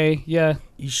was okay. Yeah.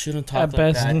 You shouldn't At talk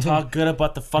like best. that. Talk good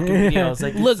about the fucking videos.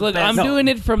 Like, Look, I'm doing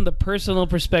it from the personal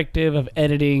perspective of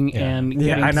editing and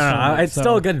getting I know. started, It's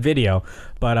still a good video,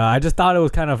 but I just thought it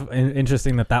was kind of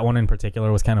interesting that one in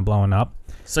particular was kind of blowing up.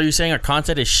 So you're saying our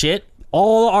content is shit?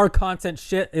 All our content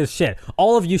shit is shit.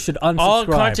 All of you should unsubscribe. All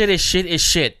content is shit is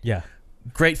shit. Yeah.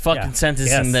 Great fucking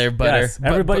sentence in there, butter. Yes.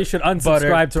 Everybody should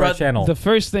unsubscribe to our channel. The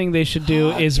first thing they should do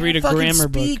is read a grammar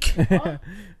book.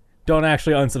 Don't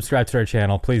actually unsubscribe to our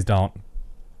channel. Please don't.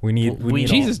 We need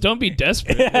Jesus, don't be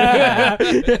desperate.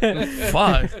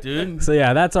 Fuck, dude. So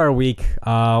yeah, that's our week.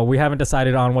 We haven't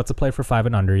decided on what to play for 5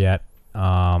 and under yet.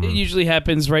 It usually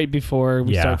happens right before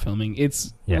we Yeah. start filming.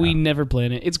 We never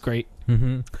plan it. It's great.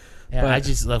 Mm-hmm. Yeah, I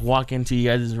just like walk into you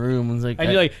guys' room and it's like,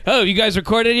 And you're like, oh, you guys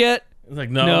recorded yet? it's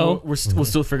like no, No. we're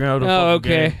still figuring out. Oh,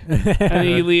 okay. And then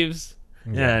he leaves.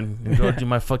 Yeah, and go do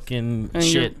my fucking And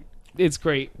shit. It's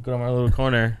great. Go to my little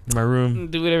corner in my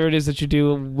room. Do whatever it is that you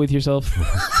do with yourself.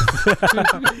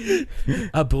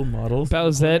 I build models.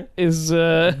 Bowsette is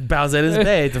Bowsette is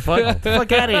bae. The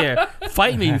fuck out of here.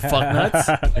 Fight me, you fuck nuts.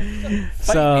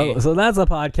 So that's a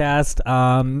podcast.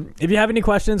 If you have any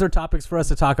questions or topics for us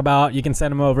to talk about, you can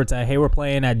send them over to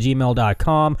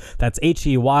heywereplaying@gmail.com. That's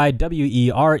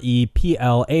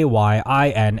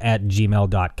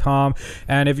heywereplaying@gmail.com.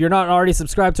 And if you're not already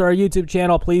subscribed to our YouTube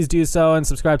channel, please do so and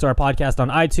subscribe to our podcast on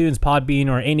iTunes, Podbean,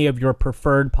 or any of your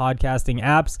preferred podcasting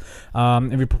apps.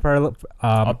 If you prefer,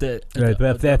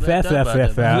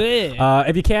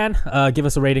 if you can, give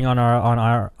us a rating on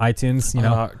our iTunes. You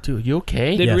know, dude, you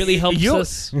okay? It Yes. really helps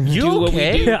us do what we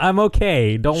okay? do. I'm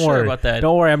okay. Don't Sure worry about that.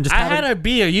 Don't worry. I'm just. I had a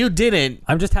beer. You didn't.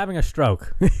 I'm just having a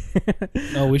stroke.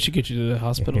 Oh, we should get you to the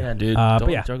hospital. Yeah, dude. But Don't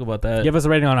yeah. joke about that. Give us a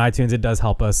rating on iTunes. It does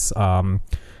help us.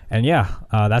 And yeah,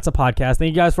 that's a podcast. Thank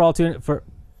you guys for all tuning for.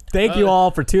 Thank you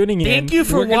all for tuning in. Thank you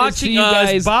for We're gonna watching see you us.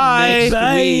 guys Bye.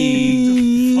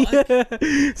 next week.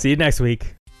 Bye. See you next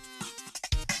week.